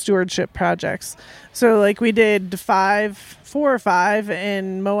bunch of stewardship projects. So like we did 4 or 5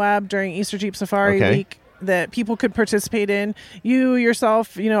 in Moab during Easter Jeep Safari Week that people could participate in. You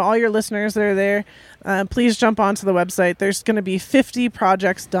yourself, all your listeners that are there, please jump onto the website. There's going to be 50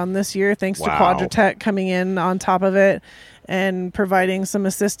 projects done this year thanks to Quadratech coming in on top of it and providing some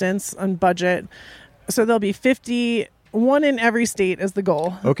assistance on budget. So there'll be 50, one in every state is the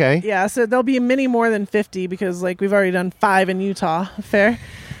goal. Okay. Yeah, so there'll be many more than 50 because we've already done 5 in Utah. Fair.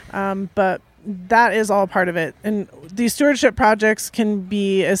 But that is all part of it. And these stewardship projects can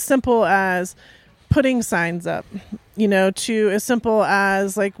be as simple as putting signs up, to as simple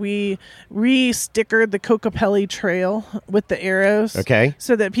as we re-stickered the Kokopelli Trail with the arrows. Okay.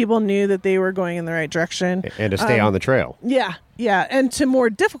 So that people knew that they were going in the right direction. And to stay on the trail. Yeah. Yeah. And to more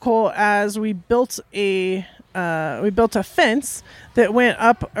difficult as we built a fence that went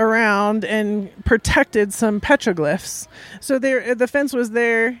up around and protected some petroglyphs. So the fence was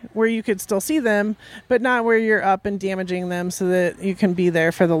there where you could still see them, but not where you're up and damaging them so that you can be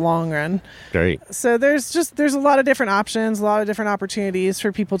there for the long run. Great. So there's a lot of different options, a lot of different opportunities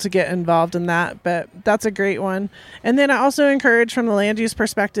for people to get involved in that, but that's a great one. And then I also encourage from the land use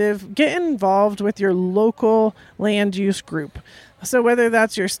perspective, get involved with your local land use group. So whether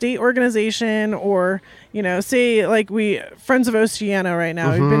that's your state organization or, say Friends of Oceano right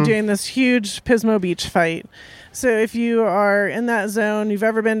now, we've been doing this huge Pismo Beach fight. So if you are in that zone, you've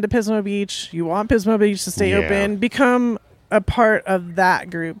ever been to Pismo Beach, you want Pismo Beach to stay open, become a part of that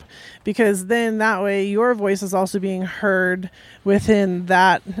group, because then that way your voice is also being heard within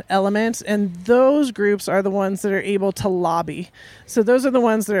that element, and those groups are the ones that are able to lobby. So those are the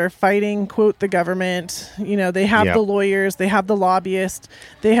ones that are fighting, quote, the government. They have the lawyers, they have the lobbyists,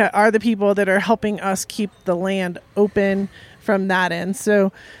 they are the people that are helping us keep the land open from that end.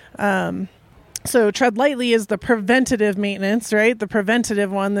 So Tread Lightly is the preventative maintenance, right? The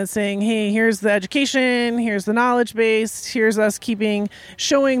preventative one that's saying, hey, here's the education, here's the knowledge base, here's us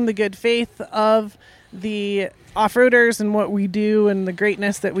showing the good faith of the off-roaders and what we do and the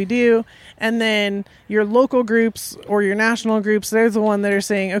greatness that we do. And then your local groups or your national groups, they're the one that are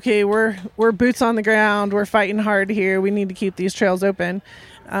saying, okay, we're boots on the ground. We're fighting hard here. We need to keep these trails open.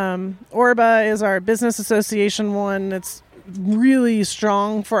 ORBA is our business association one. It's really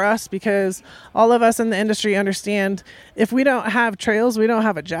strong for us because all of us in the industry understand if we don't have trails, we don't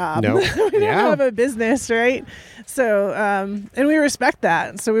have a job. Nope. We don't have a business, right? So, and we respect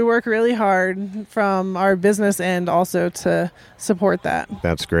that. So we work really hard from our business end also to support that.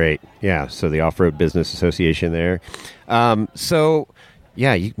 That's great. Yeah. So the Off-Road Business Association there.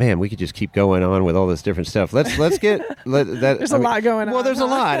 Yeah, man, we could just keep going on with all this different stuff. Let's get that. There's a lot going on. Well, there's a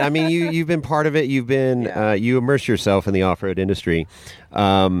lot. I mean, you've been part of it. You've been you immerse yourself in the off-road industry,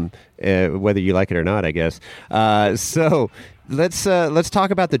 whether you like it or not, I guess. So let's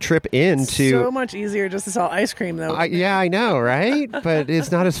talk about the trip into. So much easier just to sell ice cream, though. I know, right? But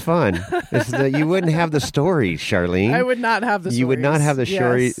it's not as fun. You wouldn't have the stories, Charlene. I would not have the stories. You would not have the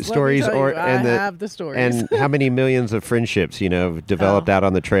stories, I have the stories. And how many millions of friendships developed out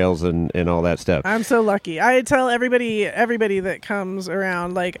on the trails and all that stuff. I'm so lucky. I tell everybody that comes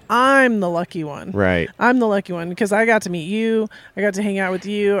around, like, I'm the lucky one. Right. I'm the lucky one because I got to meet you. I got to hang out with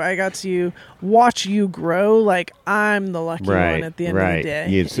you. I got to watch you grow. Like, I'm the lucky one at the end of the day.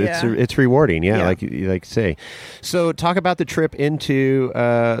 It's rewarding. Yeah, like you say. So talk about the trip into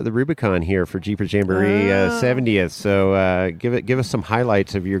the Rubicon here for Jeepers Jamboree 70th. So give us some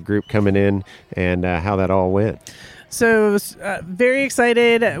highlights of your group coming in and how that all went. So very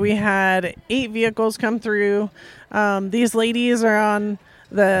excited. We had 8 vehicles come through. These ladies are on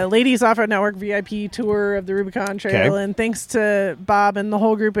the Ladies Off-Road Network VIP tour of the Rubicon Trail. Okay. And thanks to Bob and the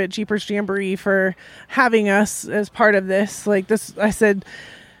whole group at Jeepers Jamboree for having us as part of this. Like this, I said,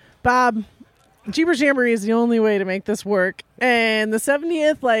 Bob, Jeepers Jamboree is the only way to make this work. And the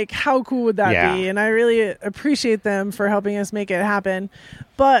 70th, like, how cool would that be? And I really appreciate them for helping us make it happen.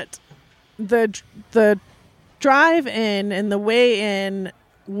 But the drive in and the way in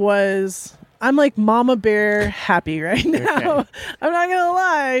was... I'm like Mama Bear happy right now. Okay. I'm not going to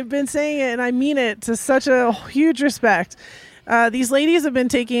lie. I've been saying it and I mean it to such a huge respect. These ladies have been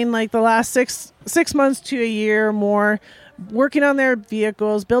taking like the last six months to a year or more, working on their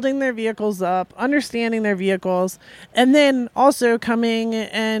vehicles, building their vehicles up, understanding their vehicles, and then also coming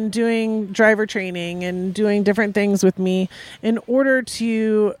and doing driver training and doing different things with me in order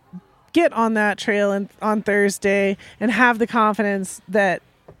to get on that trail on Thursday and have the confidence that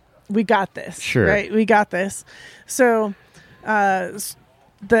we got this. Sure. Right? We got this. So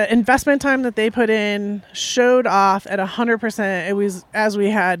the investment time that they put in showed off at 100%. It was as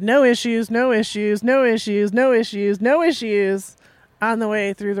we had no issues on the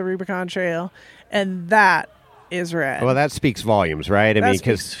way through the Rubicon Trail. And that is rad. Well, that speaks volumes, right? I mean,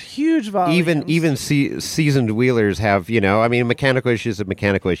 because huge volumes. Even seasoned wheelers have, a mechanical issue is a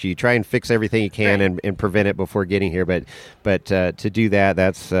mechanical issue. You try and fix everything you can and prevent it before getting here. But to do that,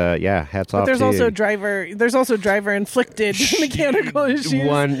 that's hats off. There's to also you. There's also driver inflicted mechanical issues.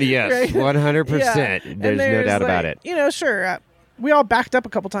 100%. There's no doubt about it. Sure. We all backed up a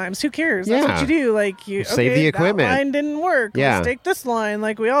couple times. Who cares? That's what you do. Like you save the equipment. That line didn't work. Let's take this line.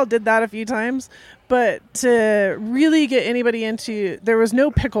 Like we all did that a few times. But to really get anybody into, there was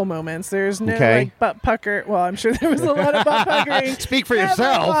no pickle moments. There's no like butt pucker. Well, I'm sure there was a lot of butt puckering. Speak for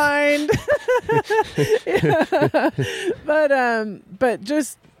yourself. But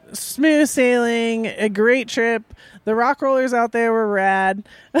just smooth sailing, a great trip. The rock rollers out there were rad.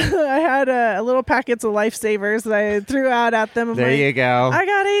 I had little packets of Lifesavers that I threw out at them. There you go. I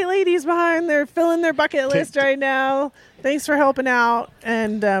got 8 ladies behind. They're filling their bucket list right now. Thanks for helping out.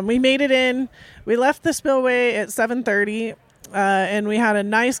 And we made it in. We left the spillway at 7:30, and we had a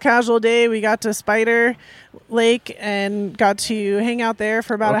nice casual day. We got to Spider Lake and got to hang out there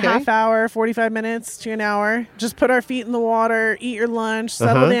for about a half hour, 45 minutes to an hour. Just put our feet in the water, eat your lunch,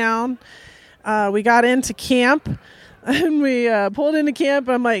 settle down. We got into camp. And we pulled into camp.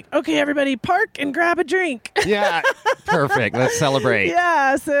 I'm like, okay, everybody park and grab a drink. Yeah, perfect. Let's celebrate.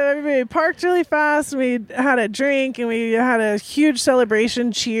 Yeah, so everybody parked really fast. We had a drink and we had a huge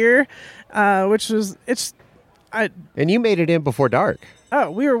celebration cheer, which was, And you made it in before dark.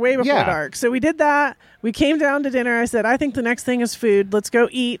 Oh, we were way before dark. So we did that. We came down to dinner. I said, I think the next thing is food. Let's go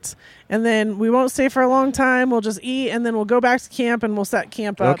eat. And then we won't stay for a long time. We'll just eat. And then we'll go back to camp and we'll set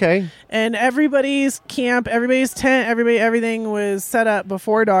camp up. Okay. And everybody's camp, everybody's tent, everything was set up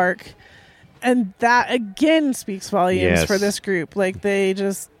before dark. And that, again, speaks volumes for this group. Like, they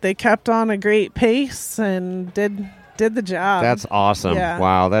kept on a great pace and did the job. That's awesome. Yeah.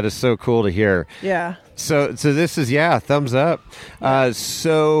 Wow, that is so cool to hear. Yeah. So this is thumbs up.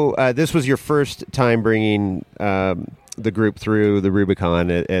 So this was your first time bringing the group through the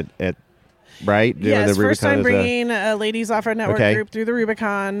Rubicon at right? Yes, the first Rubicon time bringing a Ladies Off-Road Network group through the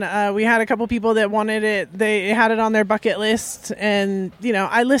Rubicon. We had a couple people that wanted it. They had it on their bucket list. And,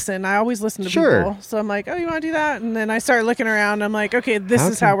 I listen. I always listen to people. So I'm like, oh, you want to do that? And then I start looking around. And I'm like, okay, this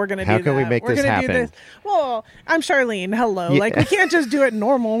is how we're going to do that. How can we make this happen? Do this. Well, I'm Charlene. Hello. Yeah. We can't just do it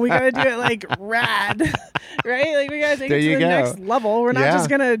normal. We got to do it rad. Right? We got to take it to the next level. We're not just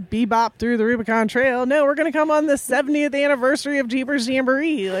going to bebop through the Rubicon Trail. No, we're going to come on the 70th anniversary of Jeepers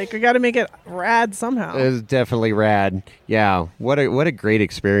Jamboree. We got to make it rad somehow. It's definitely rad. Yeah. What a great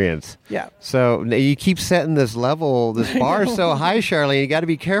experience. Yeah. So you keep setting this bar so high, Charlene. You got to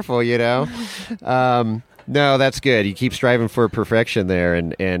be careful, No, that's good. You keep striving for perfection there,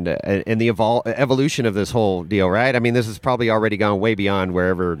 and the evolution of this whole deal, right? I mean, this has probably already gone way beyond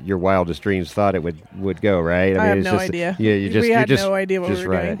wherever your wildest dreams thought it would go, right? I have no idea. Yeah, we had no idea what we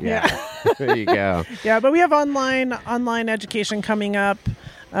were doing. Yeah. There you go. Yeah, but we have online education coming up.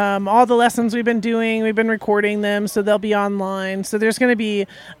 All the lessons we've been doing, we've been recording them, so they'll be online. So there's going to be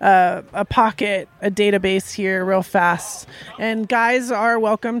a database here real fast. And guys are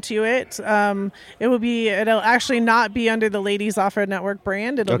welcome to it. It'll actually not be under the Ladies Off-Road Network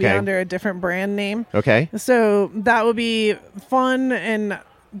brand. It'll be under a different brand name. Okay. So that will be fun, and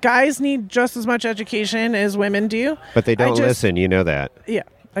guys need just as much education as women do. But they don't listen, you know that. Yeah.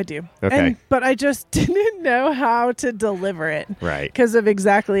 I do. Okay. But I just didn't know how to deliver it. Right. Because of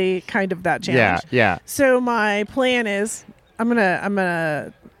exactly kind of that challenge. Yeah. So my plan is I'm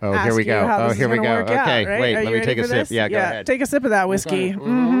gonna Oh, ask here we you go. how this here is we gonna go. work out, Okay. right? Wait, Are let you me take a ready for sip. this? Yeah, go ahead. Take a sip of that whiskey. Okay.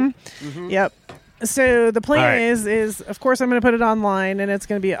 Mm-hmm. Yep. So the plan right. is of course I'm going to put it online, and it's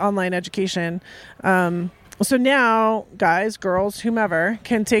going to be online education. So now, guys, girls, whomever,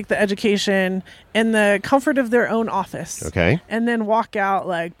 can take the education in the comfort of their own office. Okay. And then walk out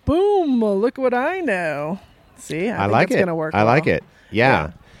like, boom, look what I know. See? I think like it's it. going to work I like it. Yeah.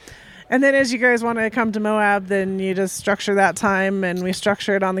 And then as you guys want to come to Moab, then you just structure that time, and we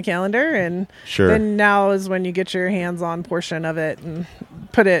structure it on the calendar. And then now is when you get your hands-on portion of it and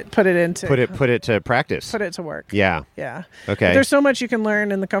put it into put it to practice. Put it to work. Yeah. Yeah. Okay. But there's so much you can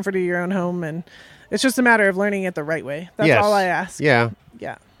learn in the comfort of your own home, and it's just a matter of learning it the right way. That's all I ask. Yeah.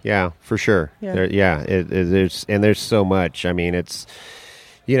 Yeah. Yeah, for sure. Yeah. There's so much. I mean, it's,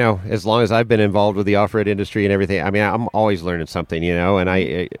 as long as I've been involved with the off-road industry and everything, I mean, I'm always learning something, and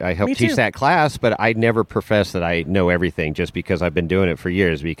I help teach that class, but I never profess that I know everything just because I've been doing it for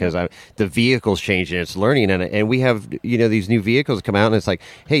years, because the vehicle's changing, it's learning, and we have, these new vehicles come out, and it's like,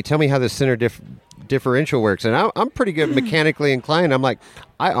 hey, tell me how the center differential works, and I'm pretty good mechanically inclined. I'm like,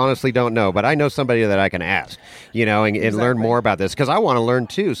 I honestly don't know, but I know somebody that I can ask, and learn more about this, because I want to learn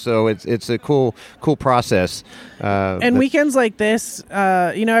too. So it's a cool process. And weekends like this,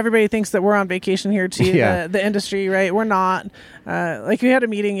 everybody thinks that we're on vacation here too. Yeah. The industry, right? We're not. We had a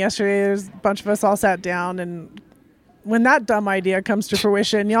meeting yesterday. There's a bunch of us all sat down, and when that dumb idea comes to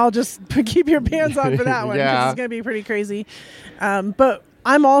fruition, y'all just keep your pants on for that one, because it's going to be pretty crazy. But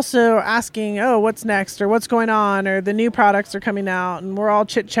I'm also asking, what's next, or what's going on, or the new products are coming out, and we're all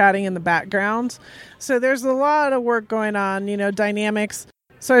chit-chatting in the background. So there's a lot of work going on, dynamics.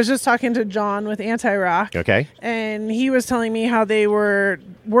 So I was just talking to John with Anti-Rock. Okay. And he was telling me how they were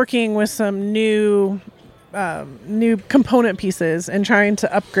working with some new component pieces and trying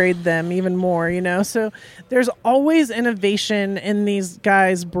to upgrade them even more, so there's always innovation in these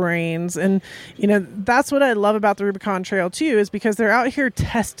guys' brains, and that's what I love about the Rubicon Trail too, is because they're out here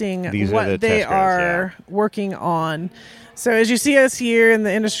testing what they are working on. So as you see us here in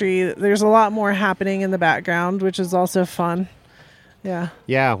the industry, there's a lot more happening in the background, which is also fun. Yeah.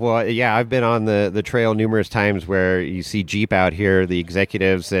 Yeah. Well, yeah, I've been on the trail numerous times where you see Jeep out here, the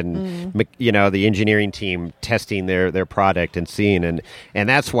executives and, the engineering team testing their product and seeing. And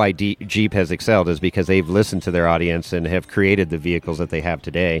that's why Jeep has excelled, is because they've listened to their audience and have created the vehicles that they have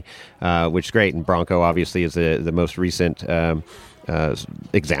today, which is great. And Bronco obviously is the most recent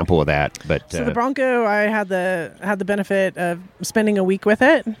example of that. But so the Bronco, I had the benefit of spending a week with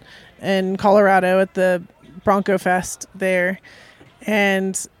it in Colorado at the Bronco Fest there.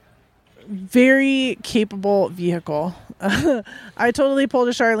 And very capable vehicle. I totally pulled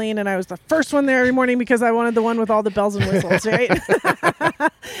a Charlene, and I was the first one there every morning because I wanted the one with all the bells and whistles, right?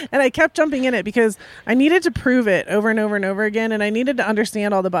 And I kept jumping in it because I needed to prove it over and over and over again, and I needed to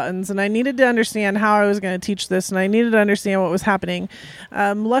understand all the buttons, and I needed to understand how I was going to teach this, and I needed to understand what was happening.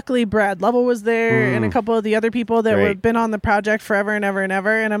 Luckily, Brad Lovell was there, and a couple of the other people that had been on the project forever and ever and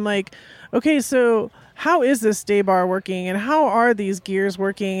ever, and I'm like, okay, so how is this stay bar working, and how are these gears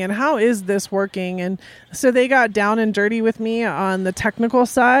working, and how is this working? And so they got down and dirty with me on the technical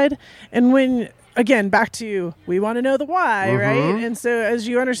side. And when, again, back to, we want to know the why, right? And so as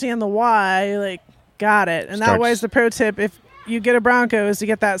you understand the why, like, got it. And that way is the pro tip. If you get a Bronco, is to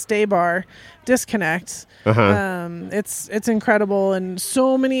get that stay bar disconnect. It's incredible. And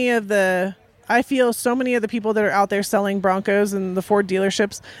I feel so many of the people that are out there selling Broncos and the Ford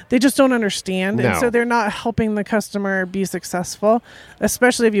dealerships, they just don't understand. No. And so they're not helping the customer be successful,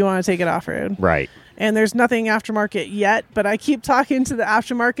 especially if you want to take it off-road. Right. And there's nothing aftermarket yet, but I keep talking to the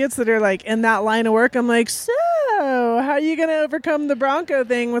aftermarkets that are like in that line of work. I'm like, so how are you going to overcome the Bronco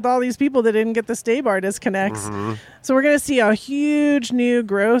thing with all these people that didn't get the stay bar disconnects? So we're going to see a huge new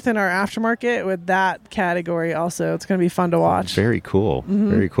growth in our aftermarket with that category also. It's going to be fun to watch. Very cool.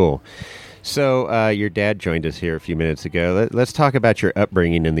 Very cool. So your dad joined us here a few minutes ago. Let's talk about your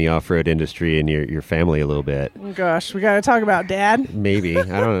upbringing in the off-road industry and your family a little bit. Oh, gosh, we got to talk about Dad. Maybe.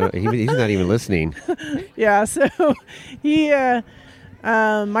 I don't know. He's not even listening. Yeah, so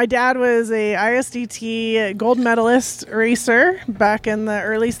my dad was a ISDT gold medalist racer back in the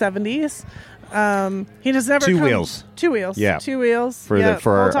early 70s. He just never Two wheels. Yeah. 2 wheels. For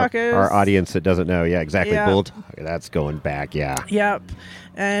our audience that doesn't know. Yeah, exactly. Yeah. Bull that's going back. Yeah. Yep.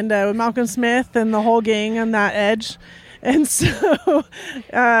 And with Malcolm Smith and the whole gang on that edge. And so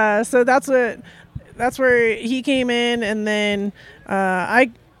that's where he came in. And then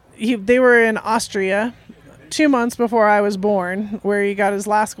they were in Austria 2 months before I was born, where he got his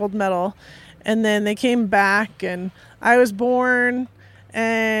last gold medal. And then they came back and I was born,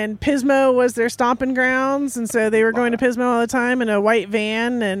 and Pismo was their stomping grounds. And so they were going to Pismo all the time in a white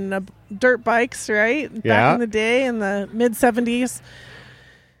van and dirt bikes, right? Back in the day in the mid 70s.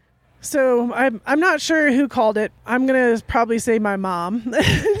 So I'm not sure who called it. I'm going to probably say my mom.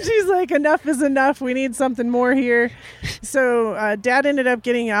 She's like, enough is enough. We need something more here. So Dad ended up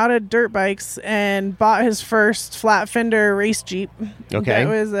getting out of dirt bikes and bought his first flat fender race Jeep. Okay. That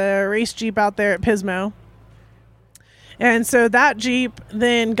was a race Jeep out there at Pismo. And so that Jeep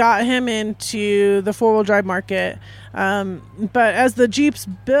then got him into the four-wheel drive market. But as the Jeeps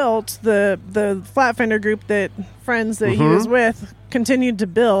built, the flat fender group friends that he was with continued to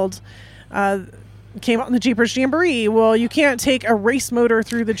build, came out in the Jeepers Jamboree. Well, you can't take a race motor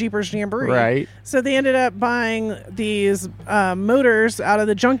through the Jeepers Jamboree. Right. So they ended up buying these motors out of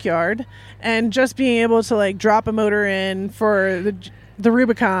the junkyard and just being able to like drop a motor in for the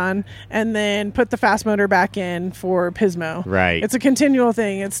Rubicon and then put the fast motor back in for Pismo. Right. It's a continual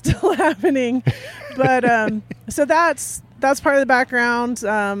thing. It's still happening. But so that's part of the background.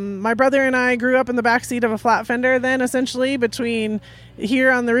 My brother and I grew up in the backseat of a flat fender then, essentially, between here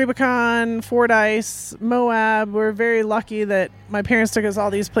on the Rubicon, Fordyce, Moab. We're very lucky that my parents took us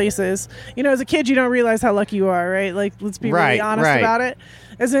all these places. You know, as a kid, you don't realize how lucky you are, right? Like, let's be really honest about it.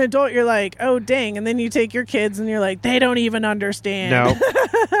 As an adult, you're like, oh, dang. And then you take your kids and you're like, they don't even understand. No.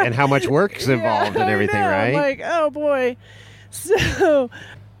 And how much work's involved and everything, right? I'm like, oh, boy. So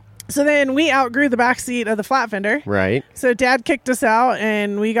then we outgrew the backseat of the flat fender. Right. So Dad kicked us out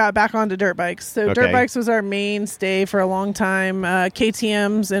and we got back onto dirt bikes. So dirt bikes was our mainstay for a long time.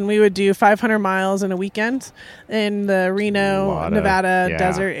 KTMs, and we would do 500 miles in a weekend in the Reno, Nevada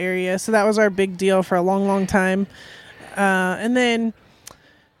desert area. So that was our big deal for a long, long time. And then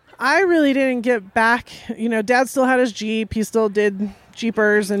I really didn't get back. You know, Dad still had his Jeep. He still did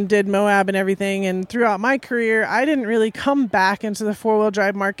Jeepers and did Moab and everything. And throughout my career, I didn't really come back into the four-wheel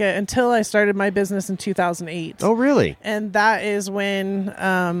drive market until I started my business in 2008. Oh, really? And that is when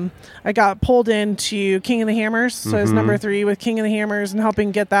I got pulled into King of the Hammers. So it's number 3 with King of the Hammers and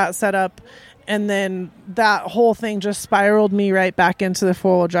helping get that set up. And then that whole thing just spiraled me right back into the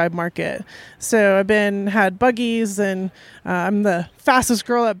four-wheel drive market. So I've had buggies, and I'm the fastest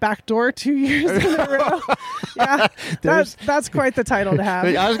girl at Backdoor 2 years in a row. Yeah, that's quite the title to have.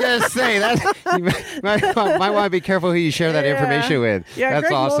 I was going to say, you might want to be careful who you share that information with. Yeah, that's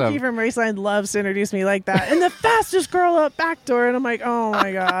Greg awesome. Mulkey from Raceline loves to introduce me like that. And the fastest girl at Backdoor. And I'm like, oh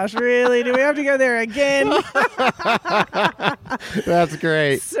my gosh, really? Do we have to go there again? That's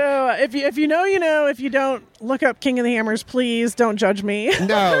great. So if you know, you know. If you don't, look up King of the Hammers, please. Don't judge me.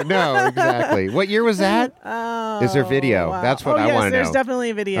 No, exactly. What year was that? Is there video? Wow. That's what I want to know. There's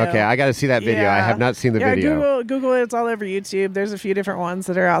definitely a video. Okay, I got to see that video. Yeah. I have not seen the video. Google it. It's all over YouTube. There's a few different ones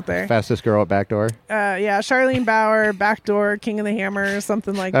that are out there. Fastest girl at Backdoor? Charlene Bauer, Backdoor, King of the Hammers,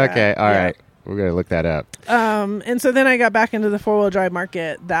 something like that. Okay, all right. We're going to look that up. And so then I got back into the four-wheel drive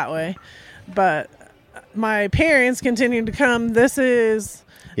market that way. But my parents continued to come. This is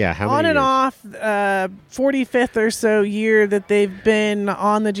how on many and years? off 45th or so year that they've been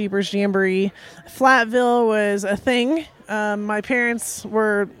on the Jeepers Jamboree. Flatville was a thing. My parents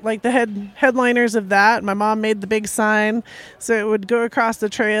were like the headliners of that. My mom made the big sign, so it would go across the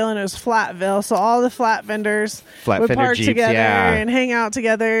trail, and it was Flatville. So all the flat vendors would park Jeeps, together yeah. and hang out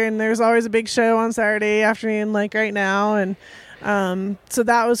together. And there's always a big show on Saturday afternoon, like right now. And so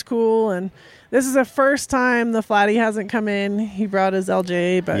that was cool. And this is the first time the Flatty hasn't come in. He brought his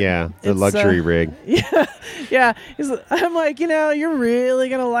LJ, but the luxury rig. Yeah. I'm like, you're really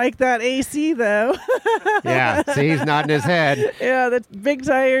gonna like that AC though. Yeah, see, he's nodding his head. Yeah, the big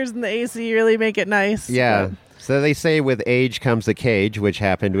tires and the AC really make it nice. Yeah. But So they say with age comes the cage, which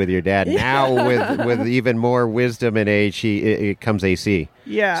happened with your dad. Now with even more wisdom and age, it comes AC.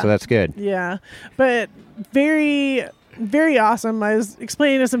 Yeah. So that's good. Yeah, but very, very awesome. I was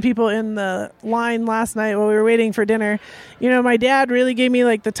explaining to some people in the line last night while we were waiting for dinner. My dad really gave me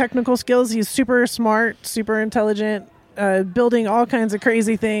like the technical skills. He's super smart, super intelligent, building all kinds of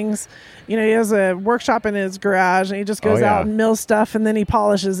crazy things. He has a workshop in his garage, and he just goes out and mills stuff, and then he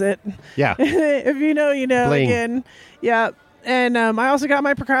polishes it. Yeah. If you know, Bling. again. Yeah. And I also got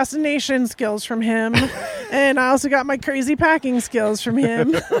my procrastination skills from him. And I also got my crazy packing skills from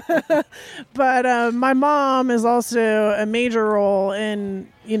him. But my mom is also a major role in,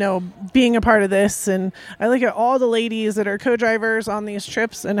 being a part of this. And I look at all the ladies that are co-drivers on these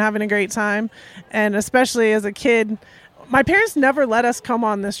trips and having a great time. And especially as a kid, my parents never let us come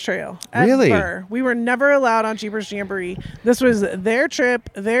on this trail. Really? Ever. We were never allowed on Jeepers Jamboree. This was their trip,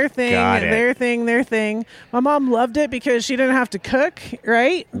 their thing, their thing. My mom loved it because she didn't have to cook,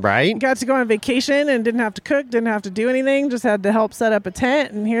 right? Right. Got to go on vacation and didn't have to cook, didn't have to do anything, just had to help set up a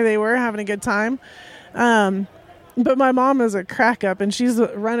tent, and here they were having a good time. But my mom is a crack up, and she's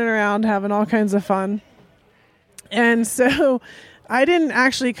running around having all kinds of fun. And so I didn't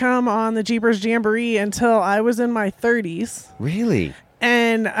actually come on the Jeepers Jamboree until I was in my 30s. Really?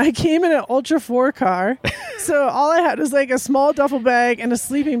 And I came in an Ultra 4 car. So all I had was like a small duffel bag and a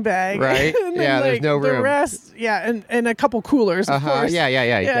sleeping bag. Right. And then, Yeah, there's like, no room. The rest, and a couple coolers, of course. Yeah.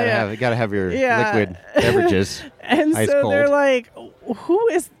 You gotta have your liquid beverages. And ice so cold. they're like, who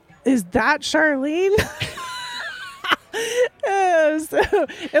is that Charlene? So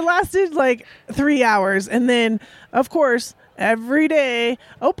it lasted like 3 hours. And then, of course, every day,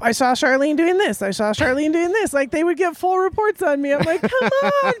 I saw Charlene doing this. I saw Charlene doing this. Like, they would get full reports on me. I'm like, come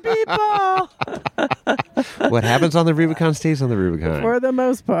on, people. What happens on the Rubicon stays on the Rubicon. For the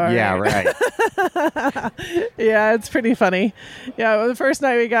most part. Yeah, right. Yeah, it's pretty funny. Yeah, well, the first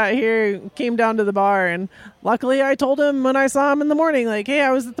night we got here, came down to the bar, and luckily I told him when I saw him in the morning, like, hey,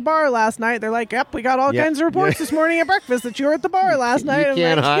 I was at the bar last night. They're like, yep, we got all kinds of reports this morning at breakfast that you were at the bar last night. You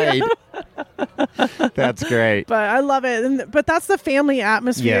can't hide. That's great. But I love it. But that's the family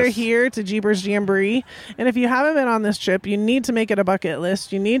atmosphere Yes. here to Jeepers Jamboree. And if you haven't been on this trip, you need to make it a bucket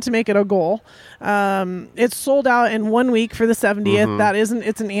list. You need to make it a goal. It's sold out in 1 week for the 70th.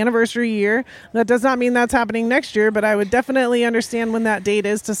 It's an anniversary year. That does not mean that's happening next year, but I would definitely understand when that date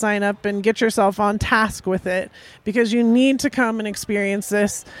is to sign up and get yourself on task with it, because you need to come and experience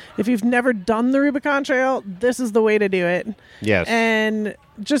this. If you've never done the Rubicon Trail, this is the way to do it. Yes.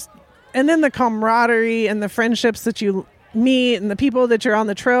 And then the camaraderie and the friendships that you meet and the people that you're on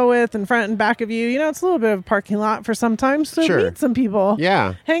the trail with in front and back of you. It's a little bit of a parking lot for sometimes. So Sure. meet some people.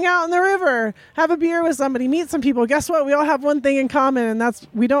 Yeah. Hang out in the river. Have a beer with somebody. Meet some people. Guess what? We all have one thing in common, and that's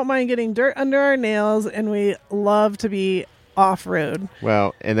we don't mind getting dirt under our nails, and we love to be off-road.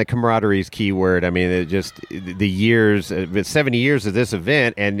 Well, and the camaraderie is key word. I mean, it just the years, 70 years of this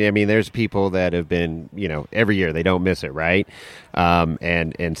event, and I mean, there's people that have been, every year they don't miss it, right?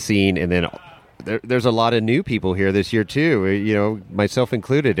 And seen, and then there's a lot of new people here this year too, myself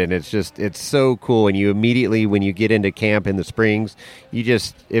included, and it's so cool. And you immediately, when you get into camp in the Springs,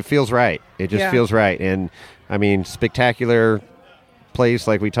 it feels right. It just feels right. And I mean, spectacular place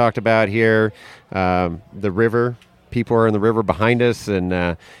like we talked about here, the river. People are in the river behind us, and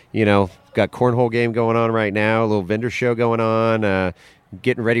got cornhole game going on right now, a little vendor show going on,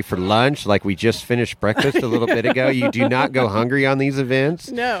 getting ready for lunch like we just finished breakfast a little bit ago. You do not go hungry on these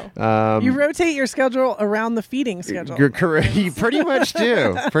events. No. You rotate your schedule around the feeding schedule. You're correct. You pretty much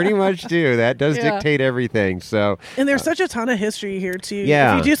do. That does dictate everything. So, and there's such a ton of history here too.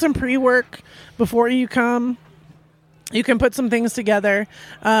 Yeah. If you do some pre-work before you come, You can put some things together.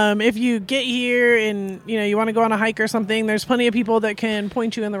 If you get here and you want to go on a hike or something, there's plenty of people that can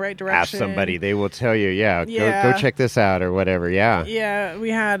point you in the right direction. Ask somebody; they will tell you. Go check this out or whatever. Yeah. We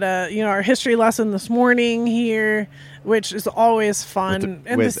had our history lesson this morning here, which is always fun.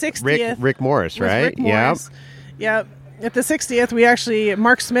 And the 60th, Rick Morris, right? Rick Morris. Yep. At the 60th,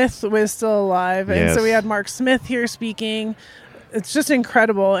 Mark Smith was still alive, and so we had Mark Smith here speaking. It's just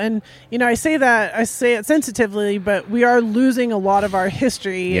incredible. And, I say it sensitively, but we are losing a lot of our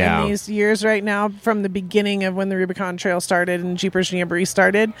history in these years right now from the beginning of when the Rubicon Trail started and Jeepers Jamboree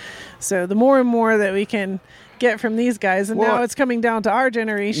started. So the more and more that we can get from these guys, and now it's coming down to our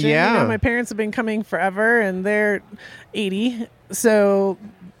generation. Yeah. My parents have been coming forever, and they're 80. So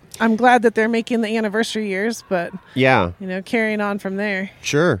I'm glad that they're making the anniversary years, but carrying on from there.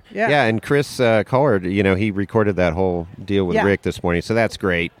 Sure. Yeah. And Chris Collard, he recorded that whole deal with Rick this morning, so that's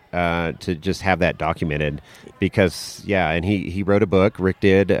great to just have that documented because and he wrote a book. Rick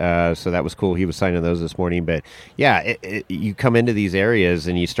did, so that was cool. He was signing those this morning, but you come into these areas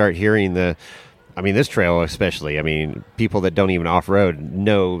and you start hearing this trail especially, people that don't even off-road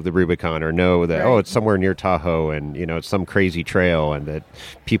know the Rubicon or know that, it's somewhere near Tahoe and, it's some crazy trail and that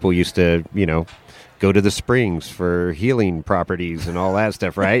people used to, go to the springs for healing properties and all that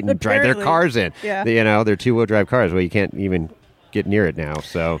stuff, right? And drive their cars in. Yeah. They're two-wheel drive cars. Well, you can't even get near it now,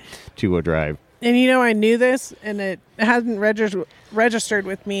 so two-wheel drive. And I knew this, and it hadn't registered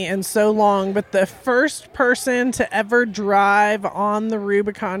with me in so long, but the first person to ever drive on the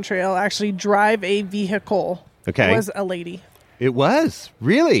Rubicon Trail, actually drive a vehicle, was a lady. It was?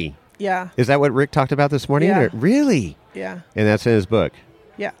 Really? Yeah. Is that what Rick talked about this morning? Yeah. Really? Yeah. And that's in his book?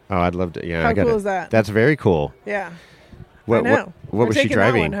 Yeah. Oh, I'd love to. Yeah. How cool is that? That's very cool. Yeah. What, I know. What was she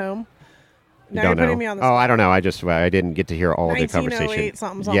driving? That one home. Now you're putting me on the spot. I don't know. I didn't get to hear all of the conversation.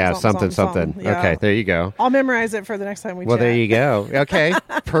 Something. Yeah. Okay, there you go. I'll memorize it for the next time we chat. Well, there you go. Okay,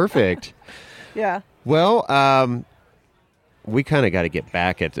 perfect. Yeah. Well, we kind of got to get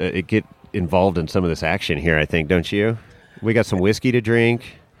back get involved in some of this action here, I think, don't you? We got some whiskey to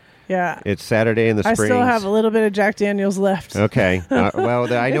drink. Yeah. It's Saturday in the Springs. I still have a little bit of Jack Daniels left. Okay.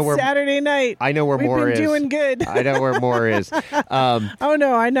 Well, I know where Saturday night. I know where more is. We've been doing good. I know where more is. Oh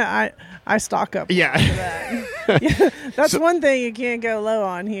no, I know. I stock up. Yeah. That. That's one thing you can't go low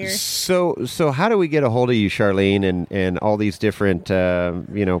on here. So how do we get a hold of you, Charlene, and all these different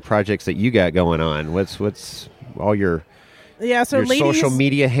projects that you got going on? What's all your your social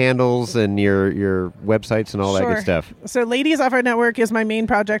media handles and your websites and all that good stuff. So Ladies Off-Road Network is my main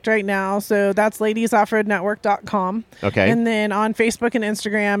project right now. So that's ladiesoffroadnetwork.com. Okay. And then on Facebook and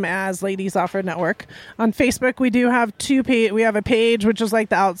Instagram as Ladies Off-Road Network. On Facebook, we do have we have a page, which is like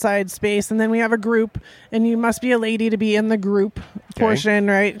the outside space. And then we have a group. And you must be a lady to be in the group portion,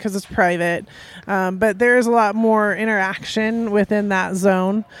 right? Because it's private. But there's a lot more interaction within that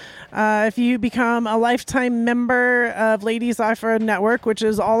zone. If you become a lifetime member of Ladies Off-Road Network, which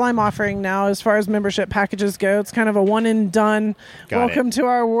is all I'm offering now as far as membership packages go, it's kind of a one and done. Welcome to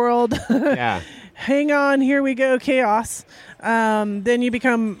our world. Yeah. Hang on, here we go, chaos. Then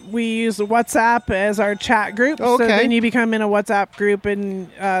we use WhatsApp as our chat group. Okay. So then you become in a WhatsApp group, and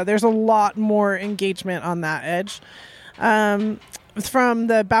there's a lot more engagement on that edge. From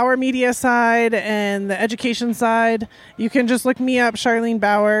the Bauer Media side and the education side, you can just look me up, Charlene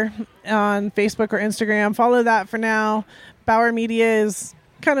Bauer, on Facebook or Instagram. Follow that for now. Bauer Media is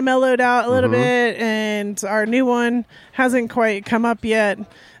kind of mellowed out a little bit, and our new one hasn't quite come up yet.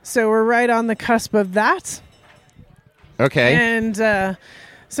 So we're right on the cusp of that. Okay. And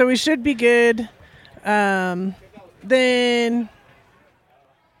so we should be good. Then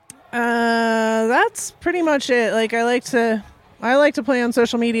that's pretty much it. Like I like to play on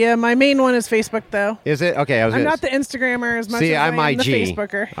social media. My main one is Facebook, though. Is it? Okay. I'm not the Instagrammer as much as I'm the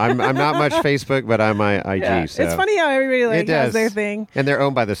Facebooker. I'm not much Facebook, but I'm my IG. Yeah. So. It's funny how everybody has their thing. And they're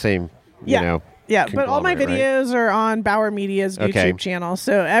owned by the same, Yeah, but all my videos are on Bauer Media's YouTube channel.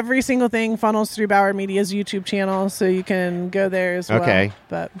 So every single thing funnels through Bauer Media's YouTube channel, so you can go there as well. Okay.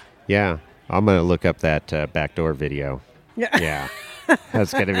 But yeah, I'm going to look up that backdoor video. Yeah.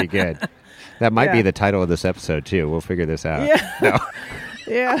 That's going to be good. That might be the title of this episode, too. We'll figure this out. Yeah. No.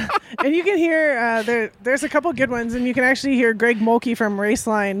 Yeah. And you can hear, there's a couple good ones, and you can actually hear Greg Mulkey from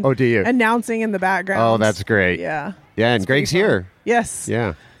Raceline do you? announcing in the background. Oh, that's great. Yeah. Yeah, and Greg's here. Yes.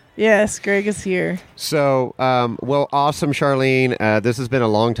 Yeah. Yes, Greg is here. So, well, awesome, Charlene. This has been a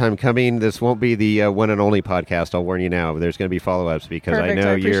long time coming. This won't be the one and only podcast. I'll warn you now. There's going to be follow-ups because Perfect.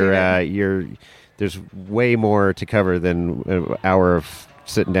 I know there's way more to cover than an hour of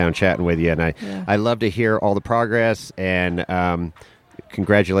sitting down chatting with you, and I love to hear all the progress and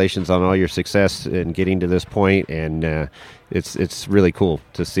congratulations on all your success in getting to this point, and it's really cool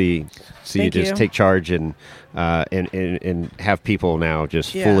to see you just take charge and have people now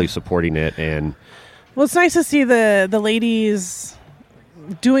just fully supporting it. And well, it's nice to see the ladies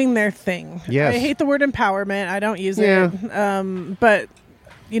doing their thing. Yes. I hate the word empowerment. I don't use it. But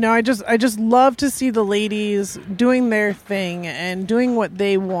I just love to see the ladies doing their thing and doing what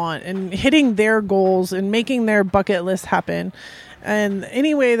they want and hitting their goals and making their bucket list happen. And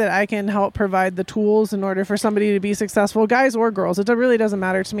any way that I can help provide the tools in order for somebody to be successful, guys or girls, it really doesn't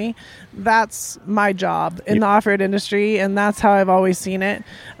matter to me. That's my job in the off-road industry, and that's how I've always seen it.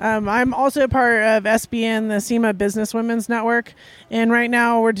 I'm also a part of SBN, the SEMA Business Women's Network, and right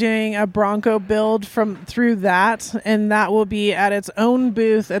now we're doing a Bronco build through that, and that will be at its own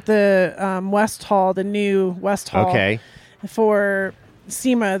booth at the West Hall, the new West Hall, for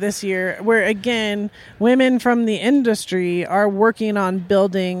SEMA this year, where again women from the industry are working on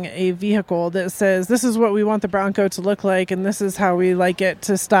building a vehicle that says this is what we want the Bronco to look like and this is how we like it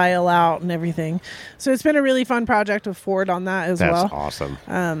to style out and everything. So it's been a really fun project with Ford on that as well. That's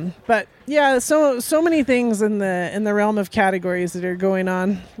awesome. But yeah, so many things in the realm of categories that are going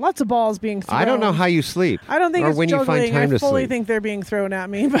on. Lots of balls being thrown. I don't know how you sleep. I don't think or it's when juggling. you find time I to fully sleep. think they're being thrown at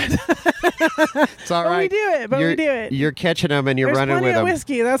me, but it's all right. We do it. You're catching them and you're There's running plenty with of them.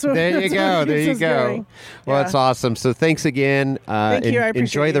 Whiskey. That's what. There you that's go. what There keeps you us go. going. Well, Yeah. that's awesome. So thanks again. Thank you. I appreciate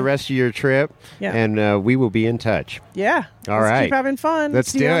enjoy you. the rest of your trip. Yeah. And we will be in touch. Yeah. All Let's right. Keep having fun.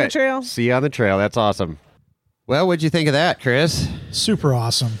 Let's See do you it. on the trail. See you on the trail. That's awesome. Well, what'd you think of that, Chris? Super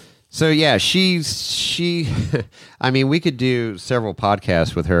awesome. So yeah, she. I mean, we could do several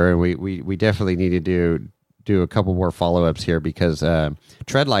podcasts with her, and we definitely need to do a couple more follow-ups here because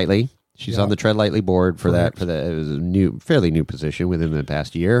Tread Lightly. She's on the Tread Lightly board for that. For it was a fairly new position within the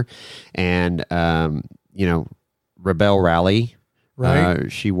past year, and Rebel Rally. Right.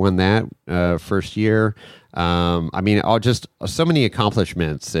 She won that first year. I mean, just so many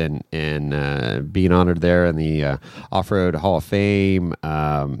accomplishments and being honored there in the Off-Road Hall of Fame.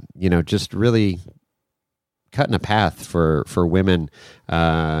 Just really cutting a path for women.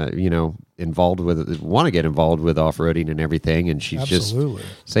 Want to get involved with off-roading and everything, and she's Absolutely.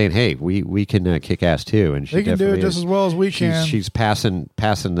 just saying, "Hey, we can kick ass too." And she They can do it definitely just as well as we can. She's passing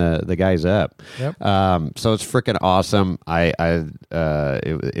the guys up. Yep. So it's freaking awesome.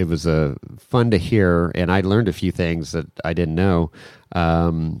 It was fun to hear, and I learned a few things that I didn't know.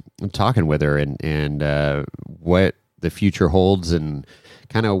 Talking with her and what the future holds, and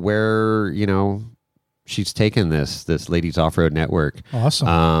kind of where she's taken this Ladies Off-Road Network.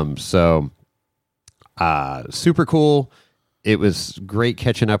 Awesome. Super cool. It was great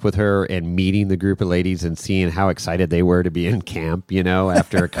catching up with her and meeting the group of ladies and seeing how excited they were to be in camp,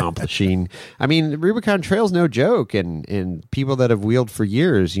 after accomplishing. I mean, the Rubicon Trail's no joke, and people that have wheeled for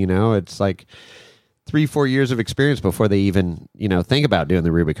years, it's like 3-4 years of experience before they even, think about doing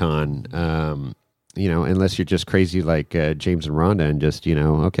the Rubicon. Unless you're just crazy like James and Rhonda and just,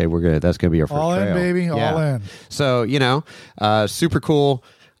 okay, that's going to be our first all trail. in, baby, Yeah. all in. So, super cool.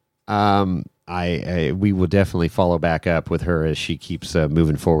 We will definitely follow back up with her as she keeps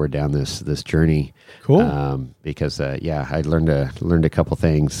moving forward down this journey. Cool. Because I learned a couple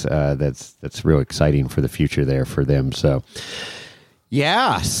things that's real exciting for the future there for them. So.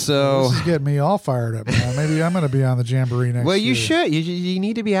 Yeah, so this is getting me all fired up, man. Maybe I'm going to be on the Jamboree next well, you year. should. You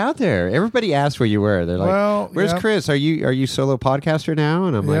need to be out there. Everybody asked where you were. They're like, "Where's Chris? Are you solo podcaster now?"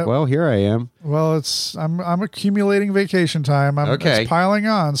 And I'm like, "Well, here I am." Well, I'm accumulating vacation time. It's piling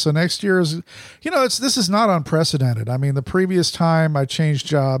on. So next year is, this is not unprecedented. I mean, the previous time I changed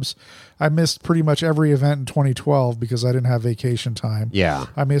jobs, I missed pretty much every event in 2012 because I didn't have vacation time. Yeah.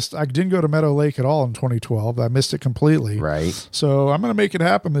 I didn't go to Meadow Lake at all in 2012. I missed it completely. Right. So I'm going to make it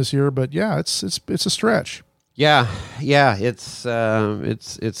happen this year, but yeah, it's a stretch. Yeah. It's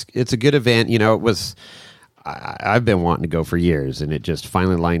a good event. It was, I've been wanting to go for years, and it just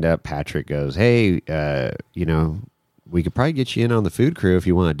finally lined up. Patrick goes, "Hey, we could probably get you in on the food crew if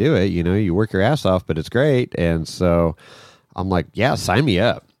you want to do it. You work your ass off, but it's great." And so I'm like, "Yeah, sign me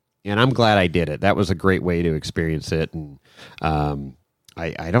up." And I'm glad I did it. That was a great way to experience it. And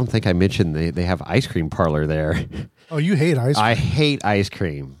I don't think I mentioned they have ice cream parlor there. Oh, you hate ice cream? I hate ice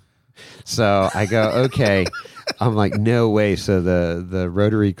cream. So I go, okay. I'm like, no way. So the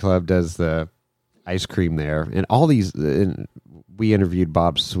Rotary Club does the ice cream there. And all these, and we interviewed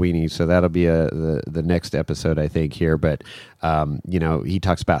Bob Sweeney, so that'll be the next episode, I think, here. But, he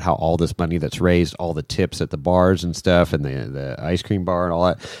talks about how all this money that's raised, all the tips at the bars and stuff, and the ice cream bar and all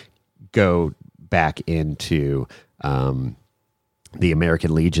that, go back into the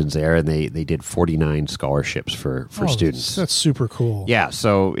American Legions there, and they did 49 scholarships for students. That's super cool. Yeah,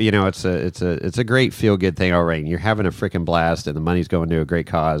 so it's a great feel good thing. All right, you're having a freaking blast, and the money's going to a great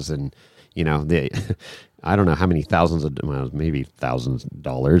cause, and I don't know how many maybe thousands of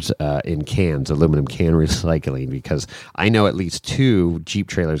dollars in cans, aluminum can recycling, because I know at least 2 Jeep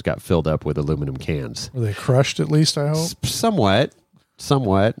trailers got filled up with aluminum cans. Were they crushed at least, I hope? Somewhat.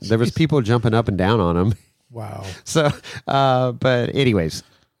 There was people jumping up and down on them. Wow. So, but anyways,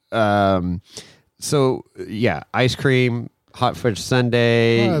 so yeah, ice cream, hot fudge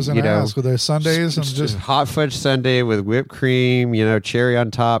sundae. I was going to ask, were there sundaes and just hot fudge sundae with whipped cream, cherry on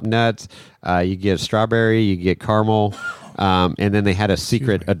top, nuts. You get strawberry, you get caramel, and then they had a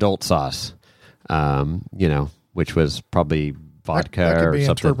secret adult sauce, which was probably vodka that could or be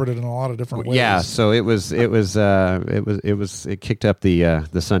something. Interpreted in a lot of different ways. Yeah, so it kicked up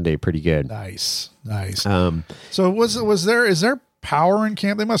the sundae pretty good. Nice. So is there power in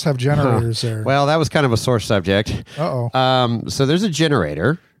camp? They must have generators there. Well, that was kind of a sore subject. So there's a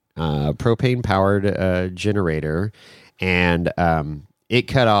generator, propane powered generator, and it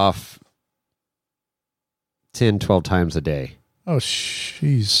cut off 10, 12 times a day. Oh,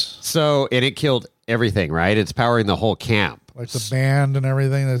 jeez. So, and it killed everything, right? It's powering the whole camp. Like the band and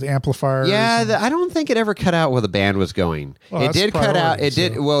everything, the amplifiers. Yeah, I don't think it ever cut out where the band was going. Well, it did cut out. It so.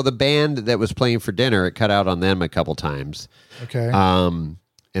 did. Well, the band that was playing for dinner, it cut out on them a couple times. Okay. And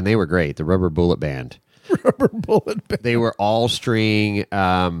they were great. The Rubber Bullet Band. Rubber Bullet Band. They were all string,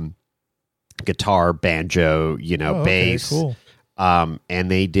 guitar, banjo, bass. Cool.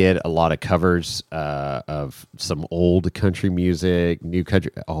 And they did a lot of covers of some old country music, new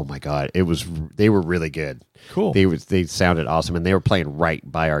country. Oh my God, they were really good. Cool. They sounded awesome, and they were playing right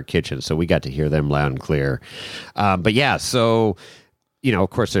by our kitchen, so we got to hear them loud and clear. But yeah, so of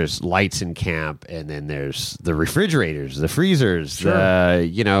course, there's lights in camp, and then there's the refrigerators, the freezers.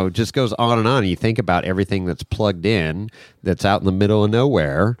 Sure. Just goes on and on. You think about everything that's plugged in, that's out in the middle of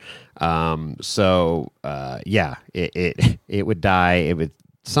nowhere. It would die.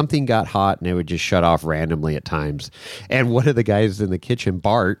 Something got hot and it would just shut off randomly at times. And one of the guys in the kitchen,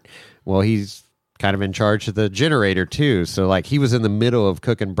 Bart, well, he's kind of in charge of the generator too. So like he was in the middle of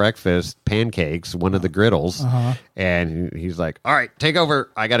cooking breakfast, pancakes, one of the griddles. And he's like, all right, take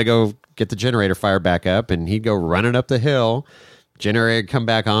over. I got to go get the generator fired back up. And he'd go running up the hill. Generator would come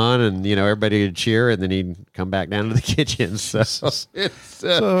back on, and everybody would cheer, and then he'd come back down to the kitchen. So,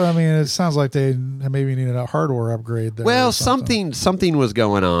 I mean, it sounds like they maybe needed a hardware upgrade there. Well, something was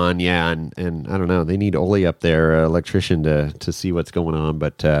going on, yeah, and I don't know. They need Ole up there, electrician, to see what's going on.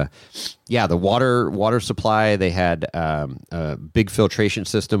 But the water supply. They had a big filtration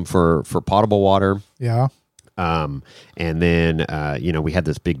system for potable water. Yeah. And then, we had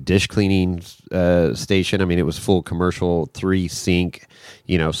this big dish cleaning station. I mean, it was full commercial, 3 sink,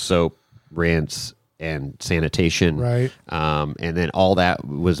 soap, rinse, and sanitation. Right. And then all that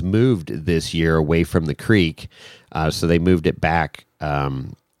was moved this year away from the creek. So they moved it back. I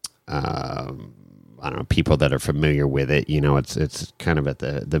don't know, people that are familiar with it, it's kind of at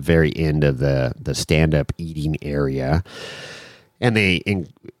the very end of the stand-up eating area. And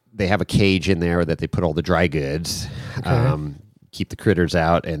they have a cage in there that they put all the dry goods, keep the critters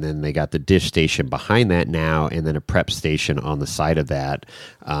out, and then they got the dish station behind that now, and then a prep station on the side of that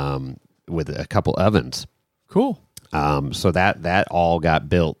with a couple ovens. Cool. So that all got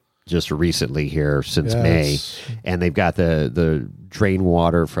built just recently here since May, and they've got the drain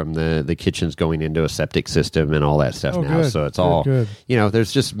water from the kitchens going into a septic system and all that stuff now. Good. So it's all good.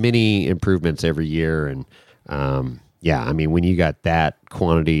 There's just many improvements every year, and yeah, I mean, when you got that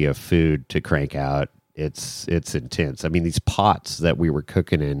quantity of food to crank out, it's intense. I mean, these pots that we were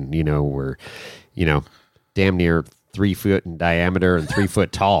cooking in, were, damn near 3 foot in diameter and 3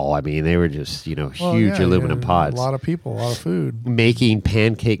 foot tall. I mean, they were just, huge aluminum pots. A lot of people, a lot of food. Making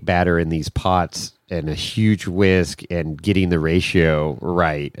pancake batter in these pots and a huge whisk and getting the ratio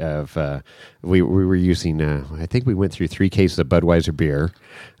right of, we were using, I think we went through 3 cases of Budweiser beer,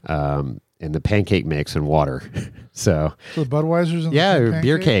 and the pancake mix and water. So the Budweisers and the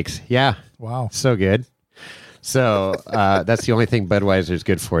beer cakes. Yeah. Wow. So good. So that's the only thing Budweiser is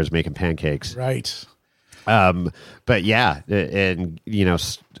good for, is making pancakes. Right. But yeah, and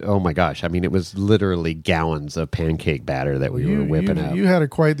oh my gosh, I mean, it was literally gallons of pancake batter that we were whipping up. You had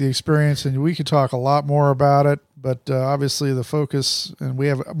quite the experience, and we could talk a lot more about it, but obviously the focus, and we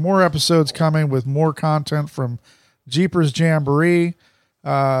have more episodes coming with more content from Jeepers Jamboree.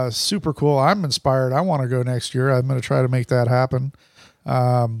 Super cool. I'm inspired. I want to go next year. I'm going to try to make that happen.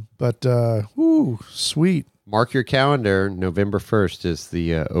 Sweet. Mark your calendar. November 1st is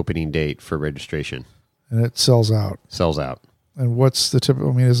the opening date for registration. And it sells out. Sells out. And what's the tip? I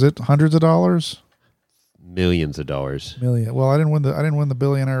mean, is it hundreds of dollars? Millions of dollars. Million. Well, I didn't win the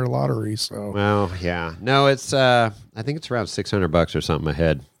billionaire lottery, so. Well, yeah. No, it's I think it's around $600 or something a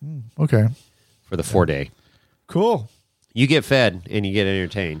head. Okay. For the 4-day. Cool. You get fed and you get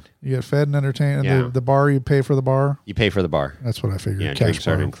entertained. You get fed and entertained. Yeah. And the bar, you pay for the bar? You pay for the bar. That's what I figured. Yeah, Cash drinks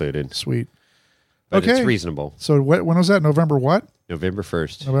bar. aren't included. Sweet. But okay. it's reasonable. So when was that? November what? November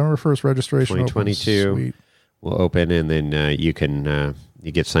 1st. November 1st registration. 2022. Opens. Sweet. We'll open, and then you can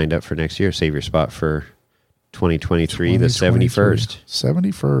you get signed up for next year. Save your spot for 2023, the 71st.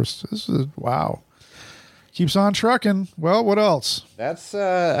 71st. This is, wow. Keeps on trucking. Well, what else? That's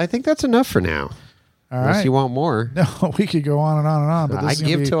I think that's enough for now. All Unless right. you want more. No, we could go on and on and on. But I this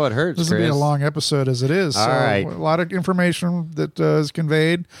give till it hurts, This will be a Chris. long episode as it is. All so right. A lot of information that is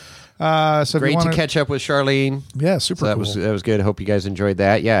conveyed. So if Great you wanna, to catch up with Charlene. Yeah, super So that cool. that was good. Hope you guys enjoyed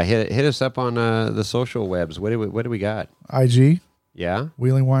that. Yeah, hit us up on the social webs. What do we got? IG, Yeah,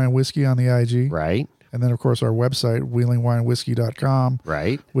 Wheeling Wine and Whiskey on the IG. right, And then, of course, our website, wheelingwinewhiskey.com,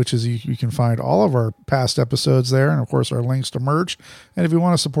 right. which is you can find all of our past episodes there. And, of course, our links to merch. And if you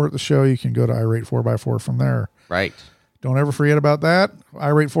want to support the show, you can go to irate4x4 from there. Right. Don't ever forget about that.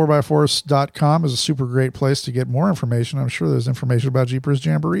 irate4x4.com is a super great place to get more information. I'm sure there's information about Jeepers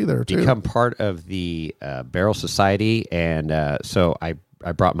Jamboree there, too. Become part of the Barrel Society, and so I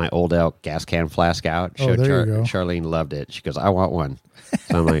brought my Old Elk gas can flask out. Oh, there you go. Charlene loved it. She goes, "I want one."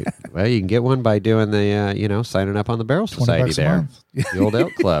 So I'm like, "Well, you can get one by doing the signing up on the Barrel Society $20 a there, month. the Old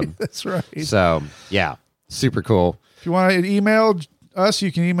Elk Club." That's right. So yeah, super cool. If you want to email us,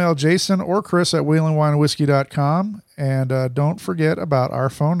 you can email Jason or Chris at wheelingwinewhiskey.com. And don't forget about our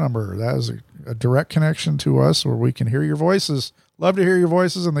phone number. That is a direct connection to us where we can hear your voices. Love to hear your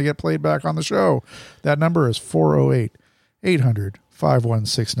voices, and they get played back on the show. That number is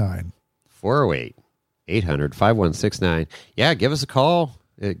 408-800-5169. 408-800-5169. Yeah, give us a call.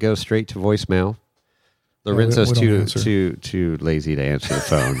 It goes straight to voicemail. Lorenzo's we don't answer. too lazy to answer the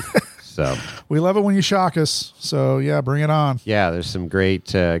phone. So We love it when you shock us. So, yeah, bring it on. yeah, there's some great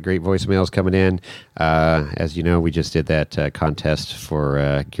voicemails coming in. As you know, we just did that contest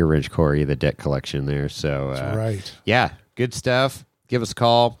for Gear Wrench Corey, the debt collection there. So That's right. yeah, good stuff. Give us a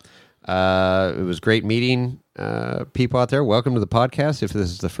call. It was great meeting people out there. Welcome to the podcast. If this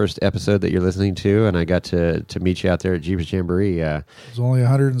is the first episode that you're listening to, and I got to meet you out there at Jeepers Jamboree. There's only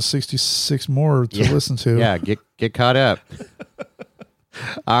 166 more to listen to. Yeah, get caught up.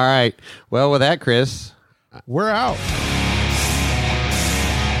 All right. Well, with that, Chris, We're out.